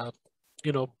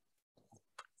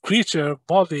 creature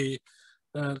body,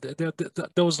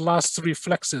 those last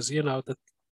reflexes, that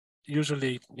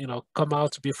usually, come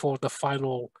out before the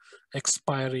final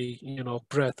expiry,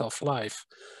 breath of life.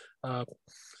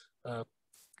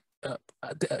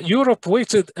 Europe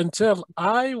waited until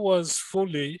I was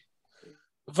fully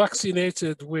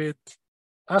vaccinated with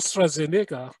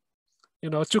AstraZeneca,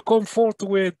 to come forth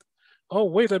with, oh,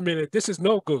 wait a minute, this is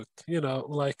no good,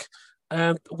 like,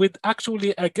 and with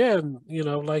actually, again,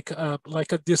 like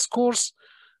a discourse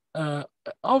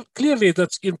clearly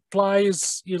that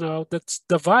implies, that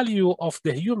the value of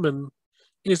the human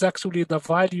is actually the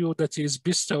value that is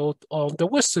bestowed on the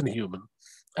Western human,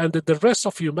 and that the rest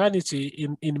of humanity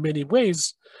in many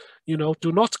ways,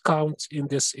 do not count in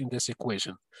this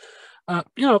equation. And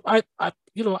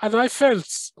I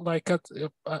felt like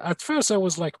at first I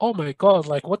was like, oh my God,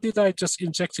 like what did I just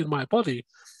inject in my body?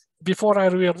 Before I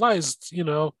realized,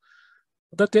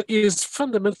 that there is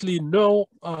fundamentally no,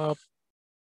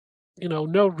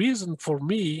 no reason for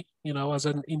me, as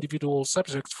an individual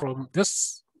subject from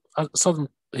this southern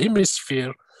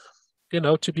hemisphere,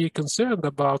 to be concerned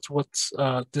about what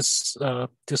this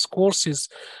discourse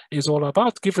is all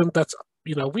about, given that,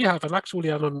 we have actually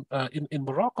in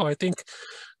Morocco, I think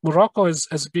Morocco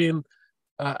has been,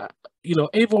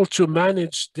 able to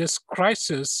manage this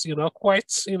crisis,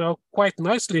 quite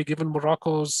nicely, given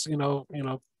Morocco's,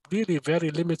 really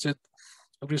very limited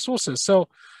resources. So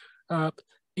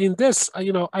in this,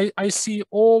 I see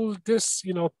all this,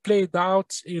 played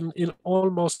out in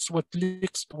almost what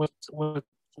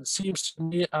seems to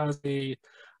me as a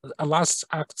last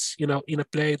act, in a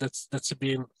play that's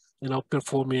been,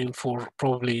 performing for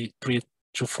probably 3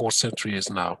 to 4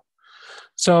 centuries now.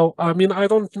 So, I mean, I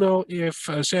don't know if,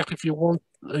 Sheikh, if you want,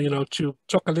 to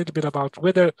talk a little bit about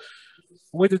whether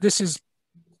this is,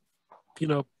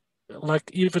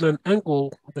 like even an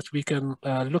angle that we can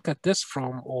look at this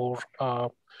from, or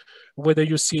whether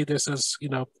you see this as,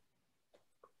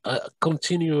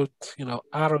 continued,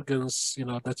 arrogance,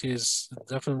 that is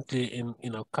definitely in,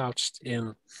 couched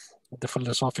in the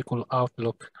philosophical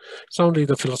outlook. It's not only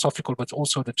the philosophical, but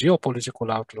also the geopolitical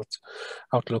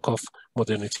outlook of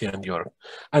modernity and Europe.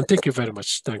 And thank you very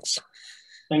much. Thanks.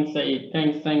 Thanks, Saeed.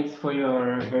 Thanks for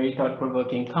your very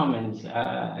thought-provoking comments.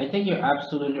 I think you're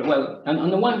absolutely, well, on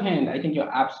the one hand, I think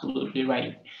you're absolutely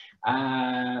right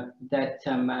that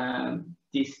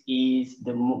this is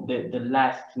the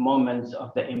last moments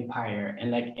of the empire,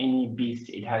 and like any beast,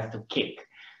 it has to kick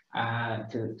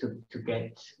to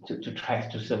try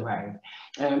to survive.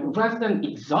 Rather than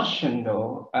exhaustion,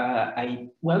 though,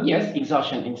 yes,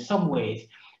 exhaustion in some ways,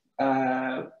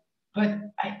 but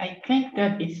I think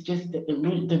that it's just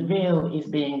the veil is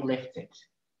being lifted.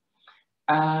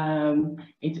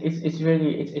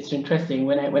 It's interesting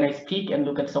when I speak and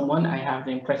look at someone, I have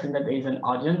the impression that there is an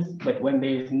audience, but when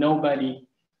there is nobody,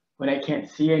 when I can't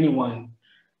see anyone,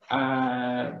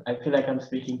 I feel like I'm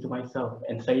speaking to myself.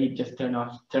 And Saeed just turned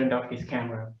off his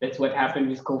camera. That's what happened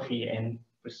with Kofi, and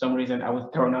for some reason I was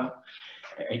thrown off.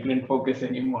 I couldn't focus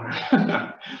anymore.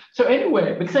 So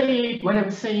anyway, but Saeed, what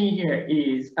I'm saying here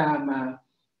is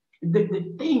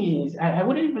the thing is, I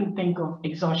wouldn't even think of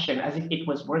exhaustion as if it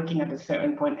was working at a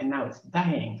certain point and now it's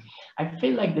dying. I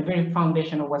feel like the very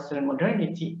foundation of Western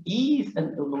modernity is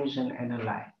an illusion and a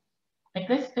lie. Like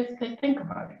let's think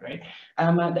about it, right?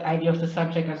 The idea of the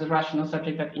subject as a rational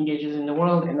subject that engages in the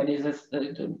world and that is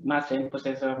the master and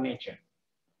possessor of nature.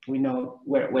 We know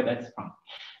where that's from.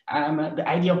 The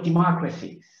idea of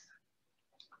democracies.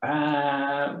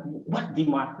 What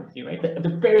democracy, right?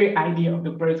 The very idea of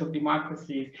the birth of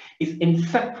democracies is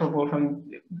inseparable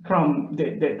from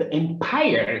the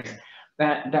empires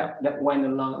that went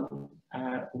along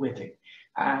with it.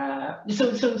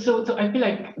 So I feel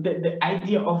like the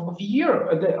idea of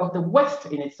Europe, of the West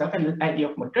in itself, and the idea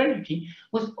of modernity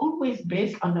was always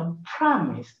based on the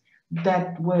promise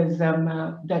that was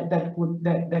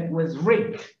that was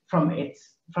rigged from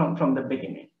the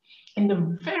beginning. And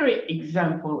the very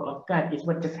example of that is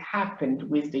what just happened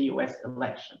with the U.S.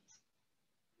 elections.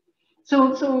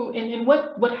 So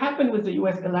what happened with the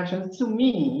U.S. elections, to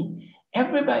me,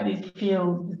 everybody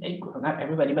feels, not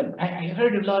everybody, but I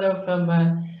heard a lot of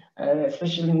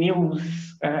especially news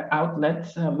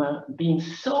outlets being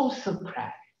so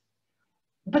surprised.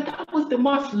 But that was the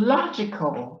most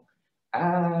logical.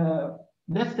 That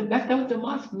was the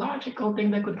most logical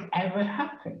thing that could ever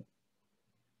happen.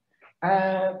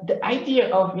 The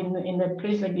idea of in a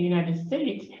place like the United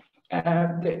States,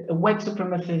 the white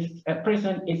supremacist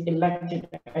person is elected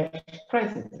as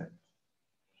president.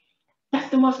 That's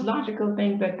the most logical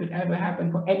thing that could ever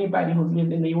happen for anybody who's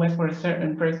lived in the U.S. for a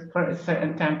certain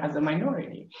time as a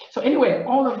minority. So anyway,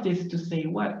 all of this to say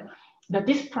what? That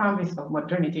this promise of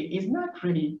modernity is not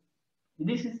really.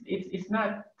 It's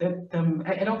not that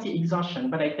I don't see exhaustion,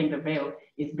 but I think the veil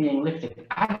is being lifted.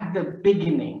 At the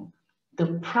beginning,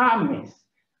 the promise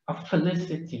of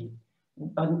felicity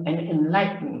and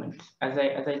enlightenment, as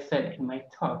I said in my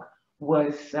talk,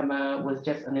 was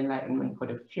just an enlightenment for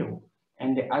the few,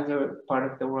 and the other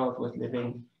part of the world was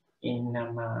living in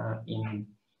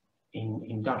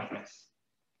darkness,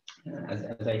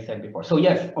 as I said before. So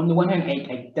yes, on the one hand,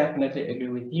 I definitely agree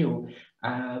with you,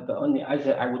 but on the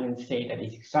other, I wouldn't say that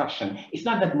it's exhaustion. It's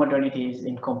not that modernity is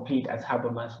incomplete, as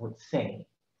Habermas would say.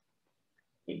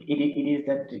 It is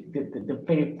that the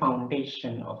very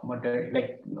foundation of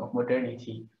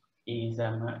modernity is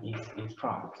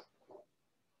fraught.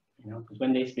 You know, because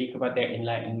when they speak about their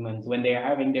enlightenment, when they are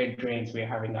having their dreams, we're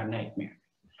having our nightmares.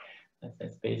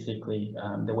 That's basically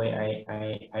the way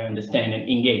I understand and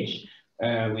engage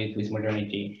with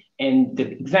modernity. And the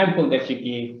example that you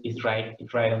give is right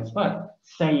on spot.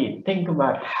 Said, think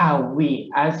about how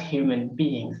we as human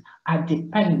beings are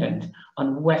dependent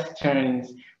on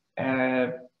Western's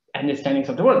understandings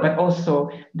of the world, but also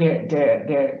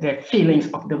their feelings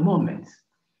of the moment.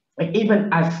 Like even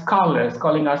as scholars,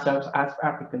 calling ourselves as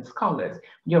African scholars,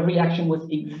 your reaction was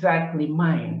exactly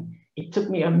mine. It took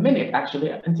me a minute actually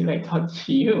until I talked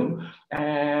to you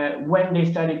when they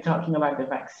started talking about the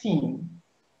vaccine.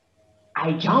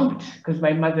 I jumped because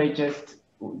my mother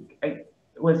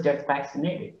was just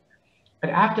vaccinated. But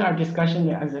after our discussion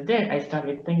the other day, I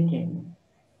started thinking,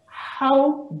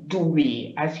 how do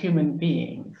we as human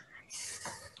beings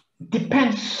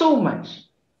depend so much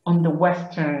on the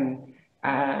Western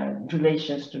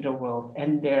relations to the world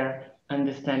and their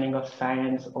understanding of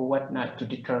science or whatnot to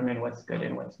determine what's good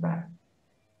and what's bad?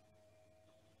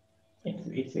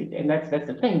 And that's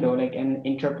the thing though, like, and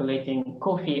interpolating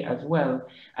Kofi as well,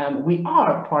 we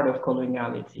are part of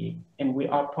coloniality and we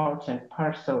are parts and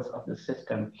parcels of the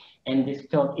system. And this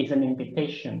talk is an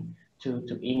invitation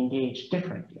to engage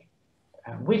differently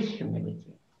with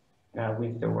humility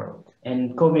with the world.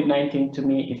 And COVID-19 to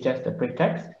me is just a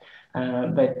pretext,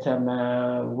 but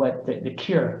what the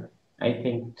cure, I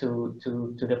think, to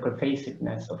the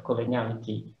pervasiveness of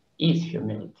coloniality is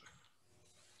humility.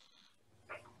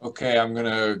 Okay, I'm going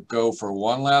to go for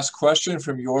one last question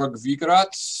from Jorg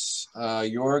Vigratz.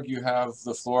 Jorg, you have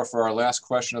the floor for our last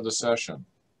question of the session.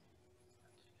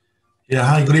 Yeah,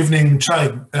 hi, good evening,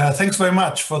 Cheikh. Thanks very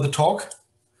much for the talk.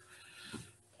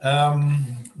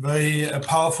 Very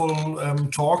powerful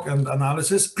talk and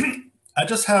analysis. I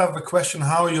just have a question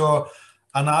how your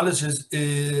analysis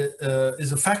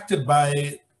is affected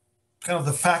by kind of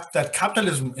the fact that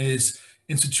capitalism is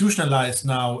institutionalized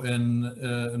now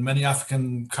in many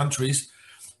African countries.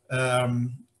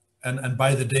 And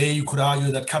by the day, you could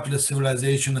argue that capitalist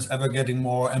civilization is ever getting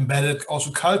more embedded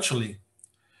also culturally.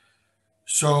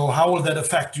 So how will that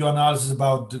affect your analysis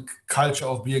about the culture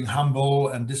of being humble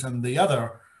and this and the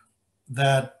other,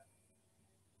 that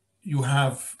you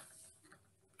have,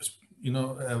 you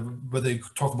know, whether you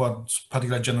talk about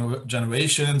particular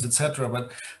generations, etc.,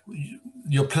 but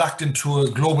you're plugged into a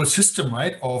global system,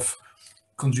 right, of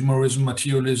consumerism,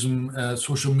 materialism,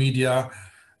 social media,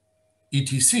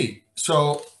 etc.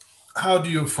 So how do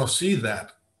you foresee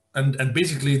that? And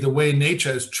basically the way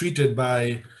nature is treated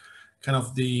by kind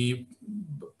of the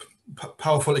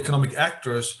powerful economic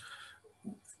actors,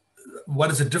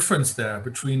 what is the difference there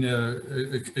between a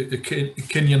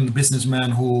Kenyan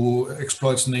businessman who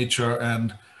exploits nature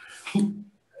and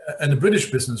a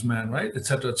British businessman, right, et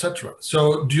cetera, et cetera.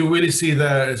 So do you really see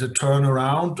there as a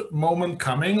turnaround moment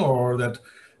coming, or that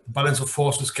balance of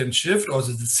forces can shift, or is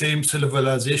it the same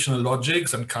civilizational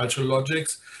logics and cultural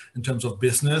logics in terms of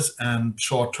business and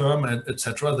short term, et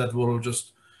cetera, that will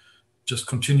just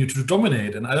continue to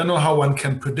dominate? And I don't know how one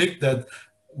can predict that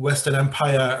Western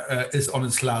empire is on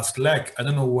its last leg. I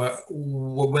don't know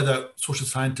whether social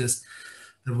scientists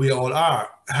that we all are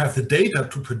have the data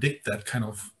to predict that kind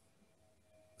of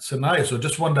scenario. So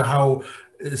just wonder how,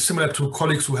 similar to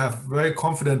colleagues who have very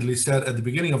confidently said at the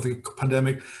beginning of the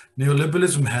pandemic,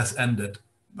 neoliberalism has ended.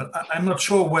 But I'm not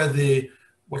sure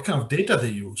what kind of data they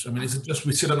use. I mean, is it just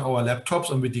we sit on our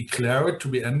laptops and we declare it to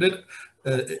be ended,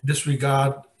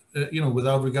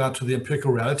 without regard to the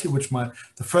empirical reality, which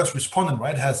the first respondent,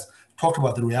 right, has talked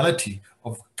about the reality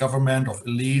of government, of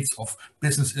elites, of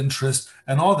business interests,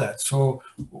 and all that. So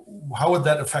how would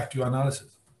that affect your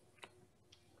analysis?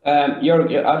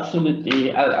 You're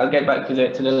absolutely. I'll get back to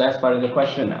the last part of the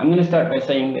question. I'm going to start by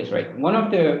saying this, right? One of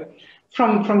the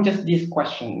from just these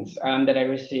questions that I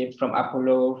received from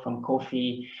Apollo, from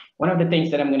Kofi, one of the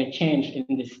things that I'm going to change in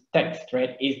this text,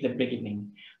 right, is the beginning.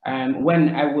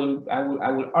 When I will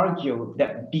argue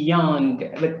that beyond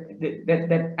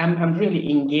that I'm really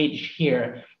engaged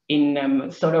here in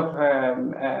sort of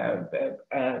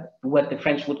what the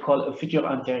French would call a futur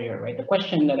antérieur, right? The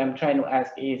question that I'm trying to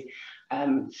ask is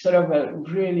sort of a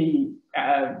really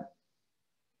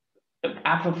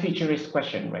Afrofuturist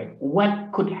question, right?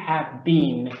 What could have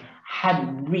been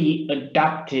had we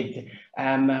adopted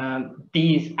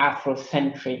these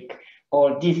Afrocentric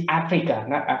or these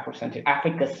Africa-centered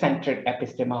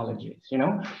epistemologies, you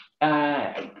know?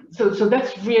 So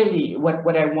that's really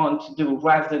what I want to do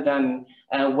rather than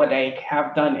what I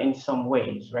have done in some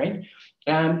ways, right?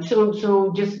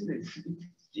 So just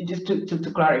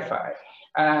to clarify,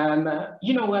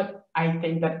 you know what? I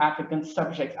think that African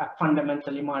subjects are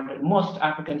fundamentally modern. Most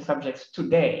African subjects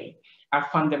today are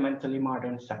fundamentally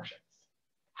modern subjects.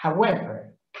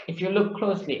 However, if you look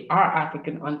closely, our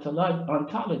African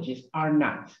ontologies are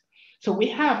not. So we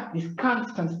have this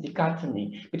constant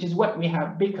dichotomy, which is what we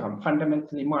have become,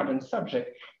 fundamentally modern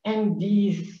subject. And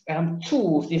these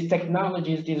tools, these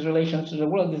technologies, these relations to the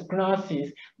world, these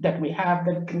gnosis that we have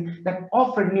that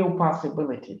offer new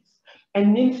possibilities.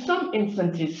 And in some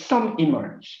instances, some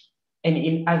emerge, and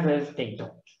in others, they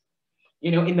don't.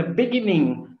 You know, in the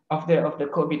beginning of the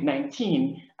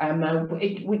COVID-19,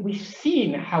 we've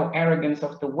seen how arrogance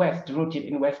of the West, rooted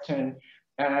in Western,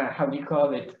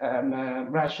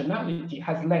 rationality,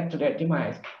 has led to their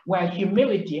demise, while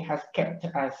humility has kept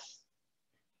us,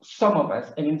 some of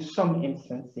us, and in some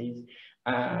instances,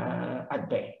 at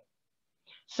bay.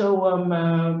 So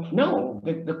no,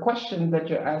 the question that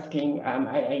you're asking,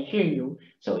 I hear you.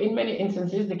 So in many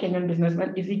instances, the Kenyan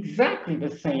businessman is exactly the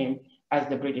same as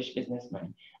the British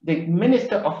businessman. The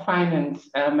Minister of Finance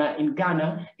in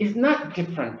Ghana is not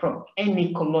different from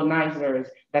any colonizers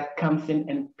that comes in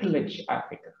and pillage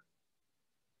Africa.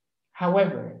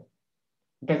 However,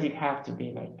 does it have to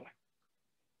be like that?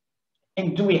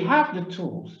 And do we have the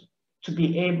tools to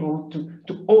be able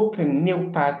to open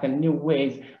new paths and new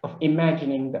ways of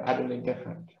imagining the utterly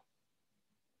different?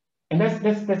 And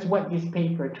that's what this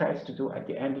paper tries to do at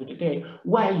the end of the day,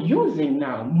 while using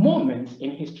now moments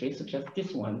in history, such as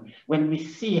this one, when we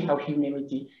see how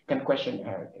humility can question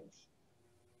arrogance.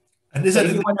 And is that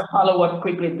you want to follow up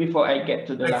quickly before I get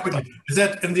to the last one? Is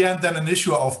that in the end then an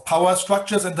issue of power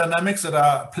structures and dynamics that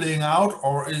are playing out,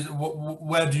 or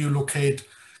where do you locate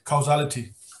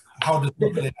causality? How does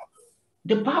it play out?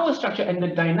 The power structure and the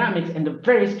dynamics and the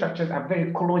very structures are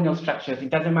very colonial structures. It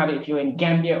doesn't matter if you're in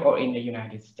Gambia or in the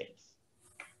United States.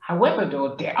 However,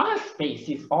 though, there are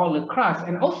spaces all across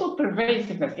and also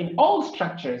pervasiveness in all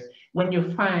structures when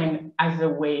you find other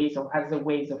ways of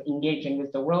engaging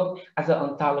with the world, as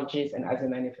ontologies and as a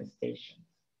manifestation,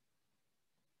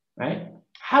 right?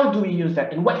 How do we use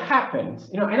that and what happens?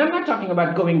 You know, and I'm not talking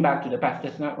about going back to the past,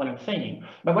 that's not what I'm saying.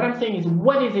 But what I'm saying is,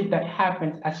 what is it that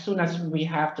happens as soon as we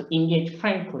have to engage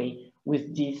frankly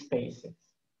with these spaces?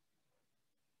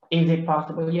 Is it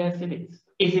possible? Yes, it is.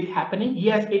 Is it happening?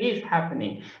 Yes, it is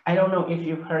happening. I don't know if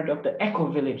you've heard of the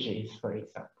eco-villages, for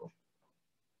example,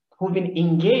 who've been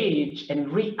engaged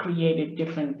and recreated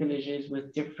different villages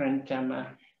with different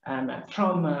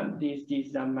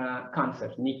these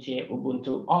concepts, Nietzsche,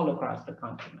 Ubuntu, all across the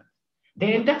continent.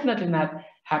 They're definitely not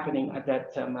happening at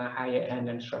that higher end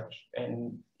and structure,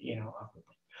 and you know.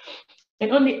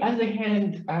 And on the other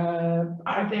hand,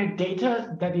 are there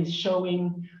data that is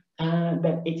showing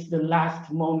that it's the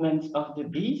last moments of the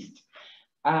beast?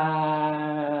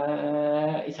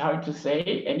 It's hard to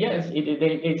say, and yes,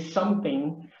 it's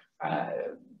something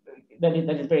that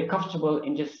is very comfortable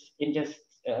in just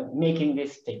making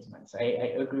these statements.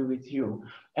 I agree with you,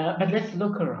 but let's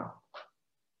look around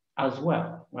as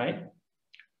well, right?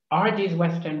 Are these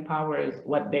Western powers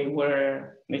what they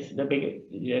were? This is the big.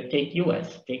 Take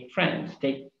US, take France,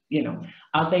 take, you know.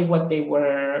 Are they what they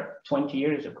were 20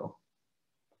 years ago?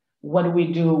 what do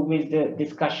we do with the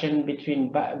discussion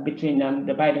between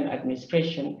the Biden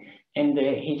administration and the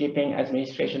Xi Jinping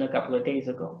administration a couple of days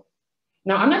ago?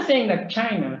 Now, I'm not saying that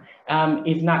China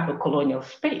is not a colonial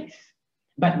space,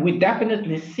 but we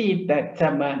definitely see that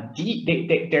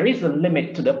there is a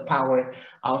limit to the power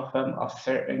of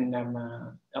certain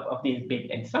of these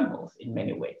big ensembles in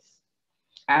many ways.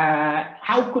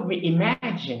 How could we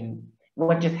imagine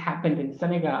what just happened in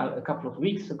Senegal a couple of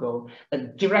weeks ago, a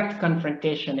direct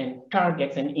confrontation and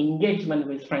targets and engagement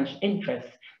with French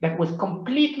interests that was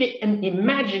completely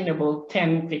unimaginable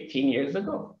 10, 15 years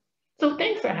ago? So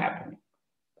things are happening,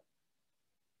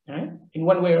 right? In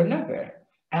one way or another.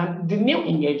 The new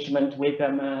engagement with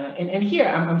and here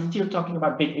I'm still talking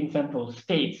about big examples,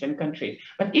 states and countries,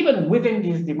 but even within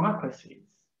these democracies,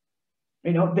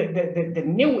 you know, the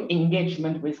new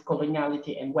engagement with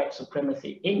coloniality and white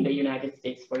supremacy in the United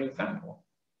States, for example,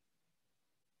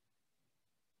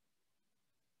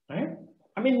 right?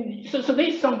 I mean, so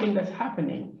there's something that's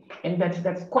happening, and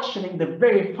that's questioning the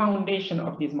very foundation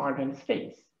of these modern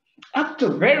states. Up to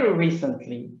very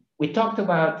recently, we talked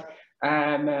about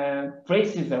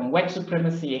racism, white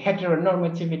supremacy,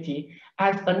 heteronormativity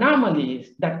as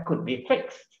anomalies that could be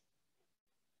fixed.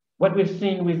 What we've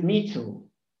seen with Me Too,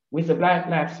 with the Black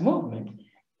Lives Movement,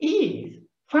 is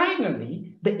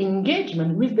finally the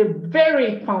engagement with the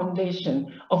very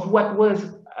foundation of what was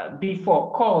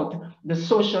before called the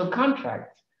social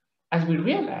contract, as we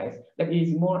realize that it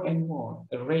is more and more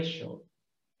a racial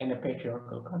and a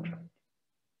patriarchal contract.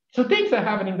 So things are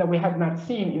happening that we have not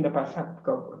seen in the past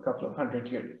couple of hundred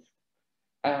years.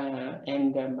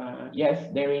 Yes,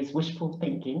 there is wishful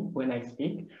thinking when I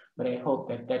speak, but I hope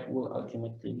that that will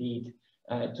ultimately lead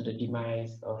to the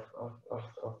demise of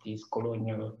these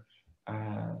colonial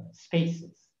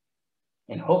spaces,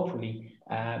 and hopefully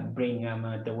bring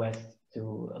the West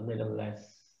to a little less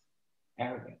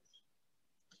arrogance.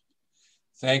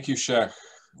 Thank you, Cheikh.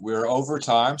 We're over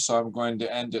time, so I'm going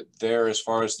to end it there as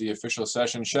far as the official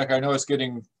session. Cheikh, I know it's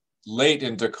getting late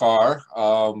in Dakar,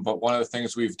 but one of the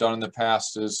things we've done in the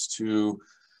past is to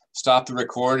stop the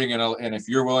recording, and if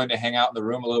you're willing to hang out in the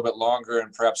room a little bit longer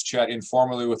and perhaps chat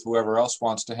informally with whoever else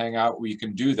wants to hang out, we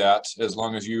can do that as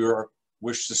long as you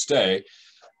wish to stay.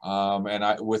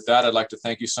 With that, I'd like to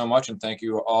thank you so much, and thank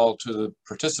you all to the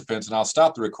participants, and I'll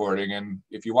stop the recording. And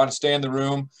if you want to stay in the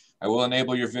room, I will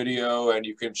enable your video, and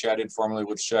you can chat informally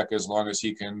with Cheikh as long as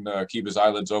he can keep his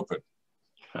eyelids open.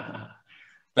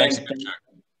 Thanks.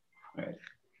 Right.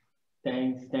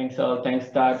 Thanks all. Thanks,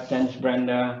 Todd. Thanks,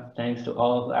 Brenda. Thanks to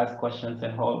all who asked questions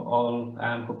and all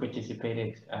who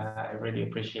participated. I really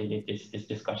appreciated this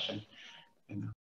discussion.